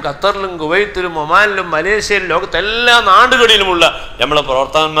ബഹ്റൈനിലും ഖത്തറിലും കുവൈത്തിലും ഒമാനിലും മലേഷ്യയിലും ലോകത്തെ എല്ലാ നാടുകളിലുമുള്ള നമ്മളെ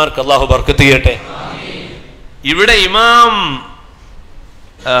പ്രവർത്തകന്മാർക്ക് അല്ലാഹു ബർക്കത്ത് ചെയ്യട്ടെ. ഇവിടെ ഇമാം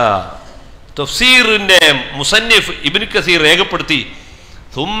തഫ്സീറിന്റെ മുസന്നിഫ് ഇബ്നു കസീർ രേഖപ്പെടുത്തി,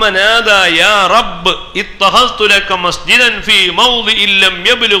 ثم نادى يا رب اتخذت لك مسجدا في موضع لم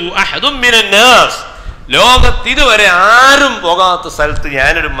يبلغ احد من الناس. ലോകത്ത് ഇതുവരെ ആരും പോകാത്ത സ്ഥലത്ത്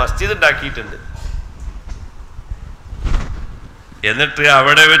ഞാനൊരു മസ്ജിദ് ഉണ്ടാക്കിയിട്ടുണ്ട്. എന്നിട്ട്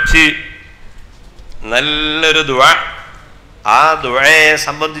അവിടെ വെച്ച് നല്ലൊരു ദുആ, ആ ദുആയെ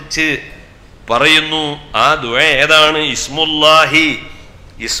സംബന്ധിച്ച് പറയുന്നു. ആ ദുആ ഏതാണ്?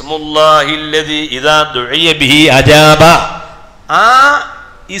 ഇസ്മുല്ലാഹില്ലദി ഇദാ ദുഇയ ബിഹി അജാബ. ആ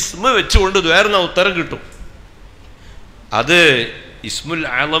ഇസ്മ വെച്ചുകൊണ്ട് ദ്വാരുന്ന ഉത്തരം കിട്ടും. അത് ഇസ്മുൽ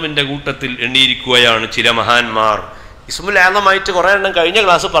ആലമിന്റെ കൂട്ടത്തിൽ എണ്ണിയിരിക്കുകയാണ് ചില മഹാന്മാർ. ഇസ്മുൽ ആലമായിട്ട് കുറെ എണ്ണം കഴിഞ്ഞ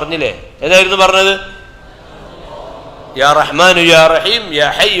ക്ലാസ് പറഞ്ഞില്ലേ? ഏതായിരുന്നു പറഞ്ഞത്? യാ റഹ്മാനു യാ റഹീം യാ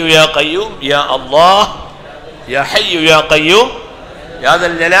ഹയ്യു യാ ഖയ്യൂം യാ അല്ലാഹ് യാ ഹയ്യു യാ ഖയ്യൂം യാ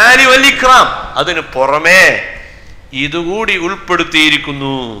ദൽ ജലാലി വൽ ഇക്റാം. അതിന് പുറമേ ഇതുകൂടി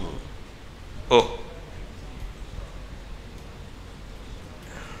ഉൾപ്പെടുത്തിയിരിക്കുന്നു. ഓ,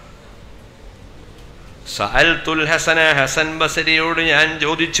 സഅൽതുൽ ഹസന, ഹസൻ ബസരിയോട് ഞാൻ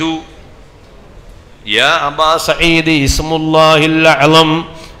ചോദിച്ചു, യാ അബാ സഈദ് ഇസ്മുല്ലാഹിൽ അഅ്ലം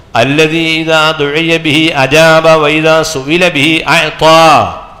അല്ലദീ ഇദാ ദുഇയ ബിഹി അജാബ വഇദാ സുഇല ബിഹി അഅ്താ.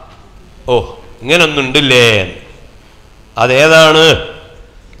 ഓ ഇങ്ങനൊന്നുണ്ടല്ലേ. അതേതാണ്?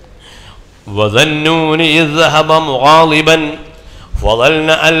 وظنوني إذ ذهب مغاضبا فظن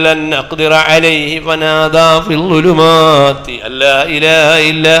أن لن نقدر عليه فنادى في الظلمات أن لا إله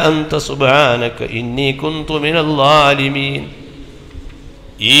إلا أنت سبحانك إني كنت من الظالمين.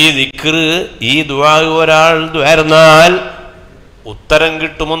 ഈ ദിക്ർ, ഈ ദുആ ഒരാൾ ദുആർന്നാൽ ഉത്തരം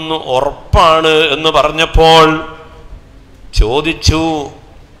കിട്ടുമെന്ന് ഉറപ്പാണ് എന്ന് പറഞ്ഞപ്പോൾ ചോദിച്ചു,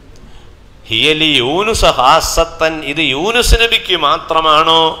 ഹിയലി യൂനുസ ഹാസത്തൻ, ഇത് യൂനുസ് നബിക്ക്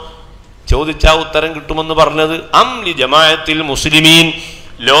മാത്രമാണോ ചോദിച്ചാൽ ഉത്തരം കിട്ടുമെന്ന് പറഞ്ഞത്? അംലി ജമാഅത്തിൽ മുസ്ലിമീൻ,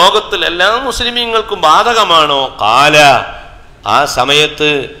 ലോകത്തിൽ എല്ലാ മുസ്ലിമീങ്ങൾക്കും ബാധകമാണോ? കാല, ആ സമയത്ത്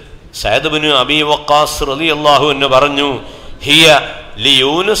സഅദ് ഇബ്നു അബീ വഖാസ് റളിയല്ലാഹു അൻഹു പറഞ്ഞു, ഹിയ ലി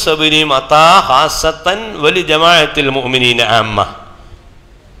യൂനുസ് ഇബ്നു മതാ ഹാസത്തൻ വലി ജമാഅത്തിൽ മുഅ്മിനീന അമ്മ.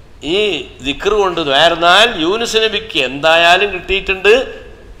 ഈ ദിക്ർ കൊണ്ട് ദ്വാർന്നാൽ യൂനുസ് നബിക്ക് എന്തായാലും കിട്ടിയിട്ടുണ്ട്,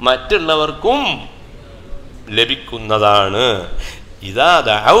 മറ്റുള്ളവർക്കും ലഭിക്കുന്നതാണ്. ഇതാ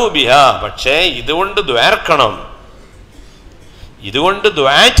ദഅഉ ബിഹാ, പക്ഷേ ഇതുകൊണ്ട് ദ്വാർക്കണം, ഇതുകൊണ്ട്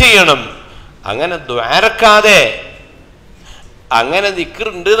ദ്വാ ചെയ്യണം. അങ്ങനെ ദ്വാരക്കാതെ അങ്ങനെ ദിക്ർ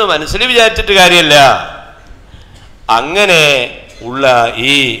ഉണ്ട് എന്ന് മനസ്സിൽ വിചാരിച്ചിട്ട് കാര്യമല്ല. അങ്ങനെ ഉള്ള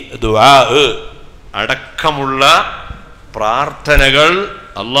ഈ ദുആ അടക്കമുള്ള പ്രാർത്ഥനകൾ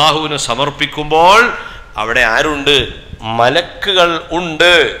അള്ളാഹുവിന് സമർപ്പിക്കുമ്പോൾ അവിടെ ആരുണ്ട്? മലക്കുകൾ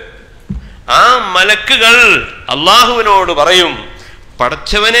ഉണ്ട്. ആ മലക്കുകൾ അള്ളാഹുവിനോട് പറയും,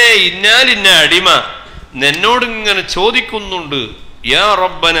 പടച്ചവനെ, ഇന്നാലിന്ന അടിമ നിന്നോട് ഇങ്ങനെ ചോദിക്കുന്നുണ്ട്, യാ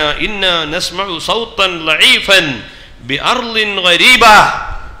റബ്ബന ഇന്നാ നസ്മഉ സൗതൻ ലഈഫൻ ബിഅർളിൻ ഗരീബ.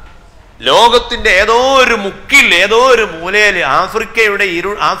 ലോകത്തിന്റെ ഏതോ ഒരു മുക്കിൽ, ഏതോ ഒരു മൂലയിൽ,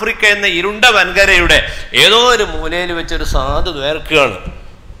 ആഫ്രിക്ക എന്ന ഇരുണ്ട വൻകരയുടെ ഏതോ ഒരു മൂലയിൽ വെച്ചൊരു സാധു വേർക്കുകയാണ്.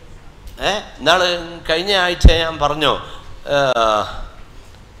 എന്നാള് കഴിഞ്ഞ ആഴ്ച ഞാൻ പറഞ്ഞോ,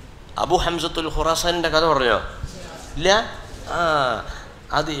 അബു ഹംസത്തുൽ ഖുറാസാനിന്റെ കഥ പറഞ്ഞോ? ഇല്ല.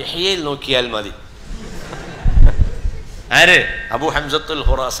 അത് യഹ്യയിൽ നോക്കിയാൽ മതി. ആര്? അബു ഹംസത്തുൽ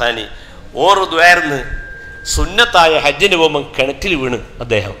ഖുറാസാനി. ഓറ് ദ്വാർന്ന് സുന്നത്തായ ഹജ്ജിന് പോകുമ്പോൾ കിണറ്റിൽ വീണ്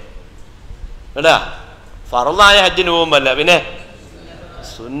അദ്ദേഹം. കേട്ടാ, ഫറളായ ഹജ്ജിന് പോകുമ്പല്ല, പിന്നെ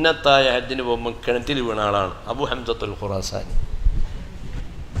സുന്നത്തായ ഹജ്ജിന് പോകുമ്പോൾ കിണറ്റിൽ വീണ ആളാണ് അബു ഹംസത്തുൽ ഖുറാസാനി.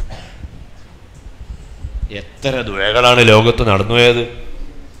 എത്ര ദുആകളാണ് ലോകത്ത് നടന്നു പോയത്,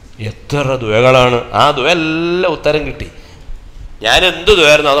 എത്ര ദുആകളാണ്. ആ ദുആ എല്ലാം ഉത്തരം കിട്ടി. ഞാൻ എന്ത്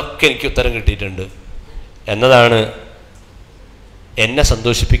ദുആയിരുന്നു അതൊക്കെ എനിക്ക് ഉത്തരം കിട്ടിയിട്ടുണ്ട് എന്നതാണ് എന്നെ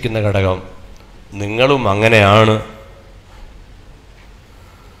സന്തോഷിപ്പിക്കുന്ന ഘടകം. നിങ്ങളും അങ്ങനെയാണ്.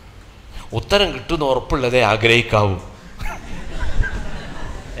 ഉത്തരം കിട്ടുന്ന ഉറപ്പുള്ളതേ ആഗ്രഹിക്കാവൂ.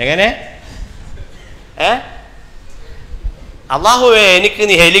 എങ്ങനെ? അല്ലാഹുവേ, എനിക്ക്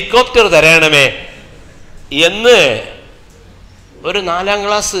നീ ഹെലികോപ്റ്റർ തരണമേ എന്ന് ഒരു 4ാം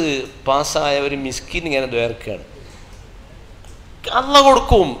ക്ലാസ് പാസ്സായ ഒരു മിസ്കിൻ ഇങ്ങനെ ദ്വേർക്കുകയാണ്. അള്ള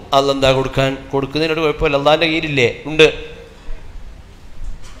കൊടുക്കും. അല്ലെന്താ കൊടുക്കാൻ? കൊടുക്കുന്നതിനോട് കുഴപ്പമില്ല, അള്ളാന്റെ കയ്യിലില്ലേ? ഉണ്ട്.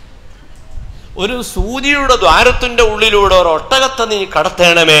 ഒരു സൂചിയുടെ ദ്വാരത്തിന്റെ ഉള്ളിലൂടെ ഒരു ഒട്ടകത്തെ നീ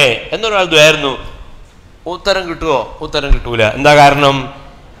കടത്തേണമേ എന്നൊരാൾ ദ്വാരുന്നു. ഉത്തരം കിട്ടുമോ? ഉത്തരം കിട്ടൂല. എന്താ കാരണം?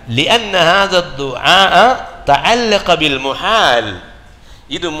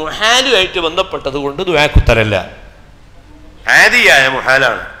 ഇത് മുഹാലുമായിട്ട് ബന്ധപ്പെട്ടത് കൊണ്ട് ദുആക്കുത്തരല്ല. ആദിയായ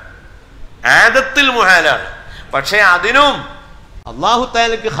മുഹാലാണ്, ആദത്തിൽ മുഹാലാണ്. പക്ഷെ അതിനും അള്ളാഹു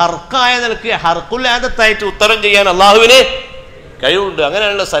തആലക്ക് ഹർക്കായ നിലക്ക് ഹർക്കുൽ ആദത്തായിട്ട് ഉത്തരം ചെയ്യാൻ അള്ളാഹുവിന് കഴിവുണ്ട്.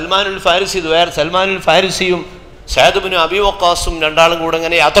 അങ്ങനെയുള്ള സൽമാനുൽ ഫാരിസിയും സഅദ് ഇബ്നു അബീ വഖാസും രണ്ടാളും കൂടെ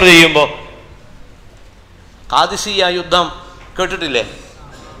ഇങ്ങനെ യാത്ര ചെയ്യുമ്പോൾ ഖാദിസിയ യുദ്ധം കേട്ടിട്ടില്ലേ?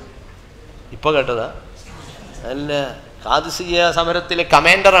 ഇപ്പൊ കേട്ടതാ? അല്ല, ഖാദിസിയ സമരത്തിലെ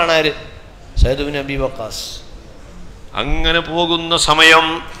കമാൻഡറാണ് ആര്? സഅദ് ഇബ്നു അബീ വഖാസ്. അങ്ങനെ പോകുന്ന സമയം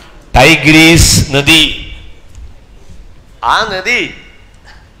ടൈഗ്രീസ് നദി, ആ നദി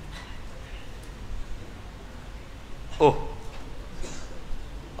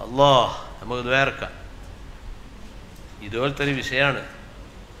അല്ലാഹ് നമുക്ക് വേർക്കാം. ഇതുപോലത്തെ ഒരു വിഷയമാണ്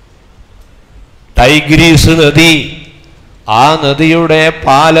ടൈഗ്രീസ് നദി. ആ നദിയുടെ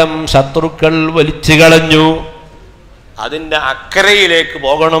പാലം ശത്രുക്കൾ വലിച്ചു കളഞ്ഞു. അതിൻ്റെ അക്കരയിലേക്ക്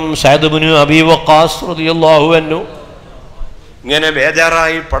പോകണം സഅദ് ഇബ്നു അബീ വഖാസ് റളിയല്ലാഹു അൻഹു. ഇങ്ങനെ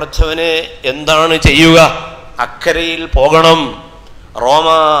ബേജാറായി, പടച്ചവനെ എന്താണ് ചെയ്യുക? അക്കരയിൽ പോകണം. റോമ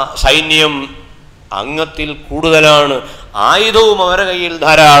സൈന്യം അംഗത്തിൽ കൂടുതലാണ്, ആയുധവും അവരുടെ കയ്യിൽ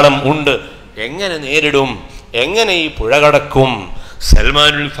ധാരാളം ഉണ്ട്. എങ്ങനെ നേരിടും? എങ്ങനെ ഈ പുഴ കടക്കും?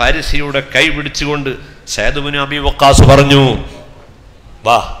 സൽമാനുൽ ഫാരിസിയുടെ കൈ പിടിച്ചുകൊണ്ട് സഅദ് ഇബ്നു അബീ വഖാസ് പറഞ്ഞു,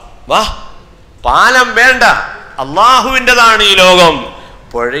 വാ വാ, പാലം വേണ്ട, അള്ളാഹുവിൻ്റെതാണ് ഈ ലോകം,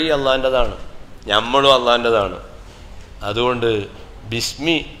 പുഴയും അള്ളാഹിൻ്റെതാണ്, നമ്മളും അള്ളാഹിൻ്റെതാണ്. അതുകൊണ്ട്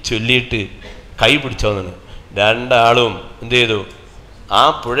ബിസ്മി ചൊല്ലിയിട്ട് കൈ പിടിച്ചോന്നാണ്. രണ്ടാളും എന്ത് ചെയ്തു? ആ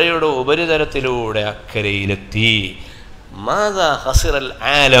പുഴയുടെ ഉപരിതലത്തിലൂടെ അക്കരയിലെത്തി. മാദാ ഖസിറൽ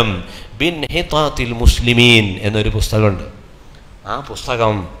ആലം ബിൻഹിതാത്തിൽ മുസ്ലിമീൻ എന്നൊരു പുസ്തകമുണ്ട്. ആ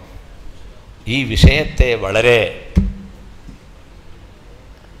പുസ്തകം ഈ വിഷയത്തെ വളരെ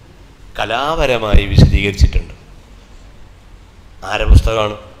കലാപരമായി വിശദീകരിച്ചിട്ടുണ്ട്. ആരെ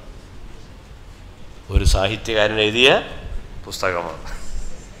പുസ്തകമാണ്? ഒരു സാഹിത്യകാരൻ എഴുതിയ പുസ്തകമാണ്.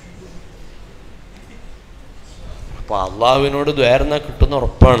 അപ്പോൾ അള്ളാഹുവിനോട് ദ്വാരന കിട്ടുന്ന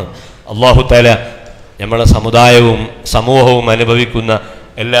ഉറപ്പാണ്. അള്ളാഹു തആല നമ്മളെ സമുദായവും സമൂഹവും അനുഭവിക്കുന്ന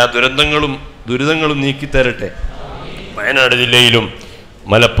എല്ലാ ദുരിതങ്ങളും നീക്കിത്തരട്ടെ. വയനാട് ജില്ലയിലും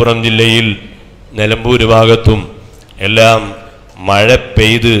മലപ്പുറം ജില്ലയിൽ നിലമ്പൂർ ഭാഗത്തും എല്ലാം മഴ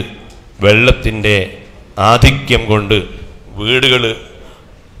പെയ്ത് വെള്ളത്തിൻ്റെ ആധിക്യം കൊണ്ട് വീടുകൾ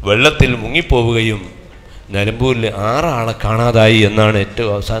വെള്ളത്തിൽ മുങ്ങിപ്പോവുകയും നിലമ്പൂരിൽ 6 ആളെ കാണാതായി എന്നാണ്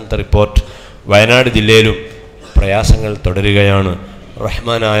ഏറ്റവും അവസാനത്തെ റിപ്പോർട്ട്. വയനാട് ജില്ലയിലും പ്രയാസങ്ങൾ തുടരുകയാണ്.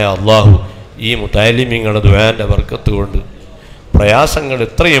 റഹ്മാനായ അള്ളാഹു ഈ മുതഅല്ലിമീങ്ങളുടെ ദുആന്റെ ബർക്കത്ത് കൊണ്ട് പ്രയാസങ്ങൾ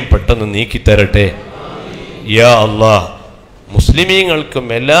എത്രയും പെട്ടെന്ന് നീക്കിത്തരട്ടെ. യാ അള്ളാഹ്, മുസ്ലിമീങ്ങൾക്കും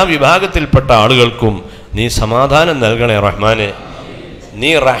എല്ലാ വിഭാഗത്തിൽപ്പെട്ട ആളുകൾക്കും നീ സമാധാനം നൽകണേ റഹ്മാനെ.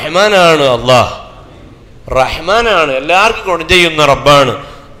 നീ റഹ്മാനാണ് അള്ളാഹ്, റഹ്മാനാണ്, എല്ലാവർക്കും ഗുണം ചെയ്യുന്ന റബ്ബാണ്.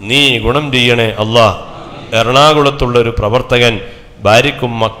 നീ ഗുണം ചെയ്യണേ അള്ളാഹ്. എറണാകുളത്തുള്ളൊരു പ്രവർത്തകൻ,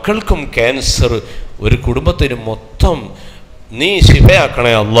 ഭാര്യയ്ക്കും മക്കൾക്കും ക്യാൻസർ, ഒരു കുടുംബത്തിന് മൊത്തം നീ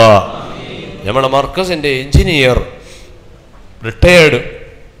ശിഫയാക്കണേ അള്ളാഹ്. നമ്മുടെ മർക്കസിൻ്റെ എഞ്ചിനീയർ, റിട്ടയേർഡ്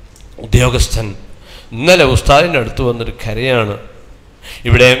ഉദ്യോഗസ്ഥൻ, ഇന്നലെ ഉസ്താദിൻ്റെ അടുത്ത് വന്നൊരു കരയാണ്.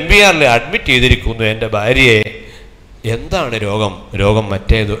 ഇവിടെ MBRൽ അഡ്മിറ്റ് ചെയ്തിരിക്കുന്നു എൻ്റെ ഭാര്യയെ. എന്താണ് രോഗം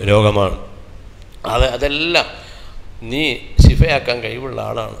മറ്റേത് രോഗമാണ്. അതെല്ലാം നീ ശിഫയാക്കാൻ കഴിവുള്ള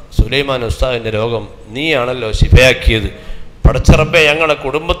ആളാണ്. സുലൈമാൻ ഉസ്താദിൻ്റെ രോഗം നീയാണല്ലോ ശിഫയാക്കിയത്. പടച്ചറബ്ബേ, ഞങ്ങളുടെ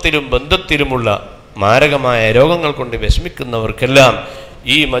കുടുംബത്തിലും ബന്ധത്തിലുമുള്ള മാരകമായ രോഗങ്ങൾ കൊണ്ട് വിഷമിക്കുന്നവർക്കെല്ലാം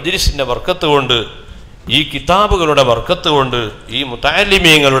ഈ മജ്ലിസിൻ്റെ ബർക്കത്ത് കൊണ്ട്, ഈ കിതാബുകളുടെ ബർക്കത്ത് കൊണ്ട്, ഈ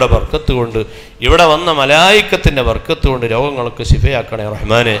മുതഅല്ലിമീങ്ങളുടെ ബർക്കത്ത് കൊണ്ട്, ഇവിടെ വന്ന മലായിക്കത്തിൻ്റെ ബർക്കത്ത് കൊണ്ട് രോഗങ്ങളൊക്കെ ശിഫയാക്കണേ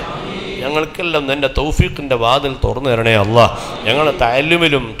റഹ്മാനെ. ഞങ്ങൾക്കെല്ലാം നിൻ്റെ തൗഫീഖിൻ്റെ വാതിൽ തുറന്നു തരണേ അള്ളാഹ്. ഞങ്ങളെ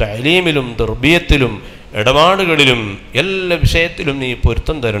തഅല്ലുമിലും തഅലീമിലും തർബിയത്തിലും ഇടപാടുകളിലും എല്ലാ വിഷയത്തിലും നീ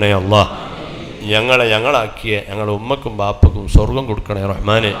പൊരുത്തം തരണേ അള്ളാഹ്. ഞങ്ങളാക്കിയ ഞങ്ങളുടെ ഉമ്മക്കും ബാപ്പക്കും സ്വർഗം കൊടുക്കണേ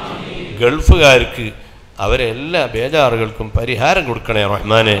റഹ്മാനെ. ഗൾഫുകാർക്ക് അവരെ എല്ലാ ബേജാറുകൾക്കും പരിഹാരം കൊടുക്കണേ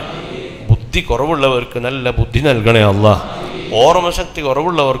റഹ്മാനെ. ബുദ്ധി കുറവുള്ളവർക്ക് നല്ല ബുദ്ധി നൽകണേ അള്ളാഹ്. ഓർമ്മശക്തി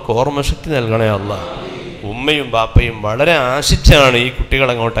കുറവുള്ളവർക്ക് ഓർമ്മശക്തി നൽകണേ അള്ളാഹ്. ഉമ്മയും ബാപ്പയും വളരെ ആശിച്ചാണ് ഈ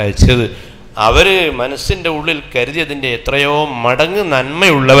കുട്ടികളെ അങ്ങോട്ട് അയച്ചത്. അവർ മനസ്സിൻ്റെ ഉള്ളിൽ കരുതിയതിൻ്റെ എത്രയോ മടങ്ങ്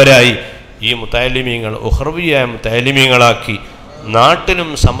നന്മയുള്ളവരായി ഈ മുതഅല്ലിമീങ്ങൾ ഉഖ്റവിയായ മുതഅല്ലിമീങ്ങളാക്കി നാട്ടിനും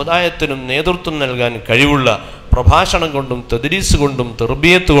സമുദായത്തിനും നേതൃത്വം നൽകാൻ കഴിവുള്ള പ്രഭാഷണം കൊണ്ടും തദ്രീസ് കൊണ്ടും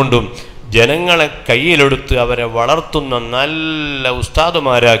തർബിയത്ത് കൊണ്ടും ജനങ്ങളെ കയ്യിലെടുത്ത് അവരെ വളർത്തുന്ന നല്ല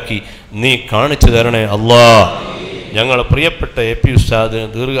ഉസ്താദുമാരാക്കി നീ കാണിച്ചു തരണേ അള്ളാഹ്. ഞങ്ങളെ പ്രിയപ്പെട്ട AP ഉസ്താദിന്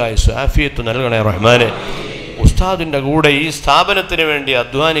ദീർഘായുസ്സ് ആഫിയത്ത് നൽകണേ റഹ്മാനെ. ഉസ്താദിൻ്റെ കൂടെ ഈ സ്ഥാപനത്തിന് വേണ്ടി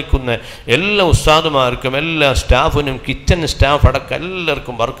അധ്വാനിക്കുന്ന എല്ലാ ഉസ്താദുമാർക്കും എല്ലാ സ്റ്റാഫിനും കിച്ചൺ സ്റ്റാഫ് അടക്കം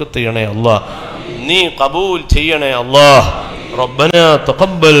എല്ലാവർക്കും ബർക്കത്ത് ചെയ്യണേ അള്ളാഹ്. നീ ഖബൂൽ ചെയ്യണേ അള്ളാഹ്. ربنا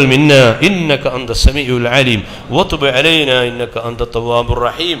تقبل منا إنك أنت السميع العليم وتب علينا إنك أنت التواب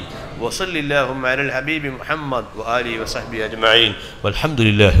الرحيم وصل اللهم على الحبيب محمد وآله وصحبه أجمعين والحمد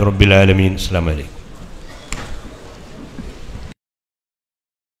لله رب العالمين. السلام عليكم.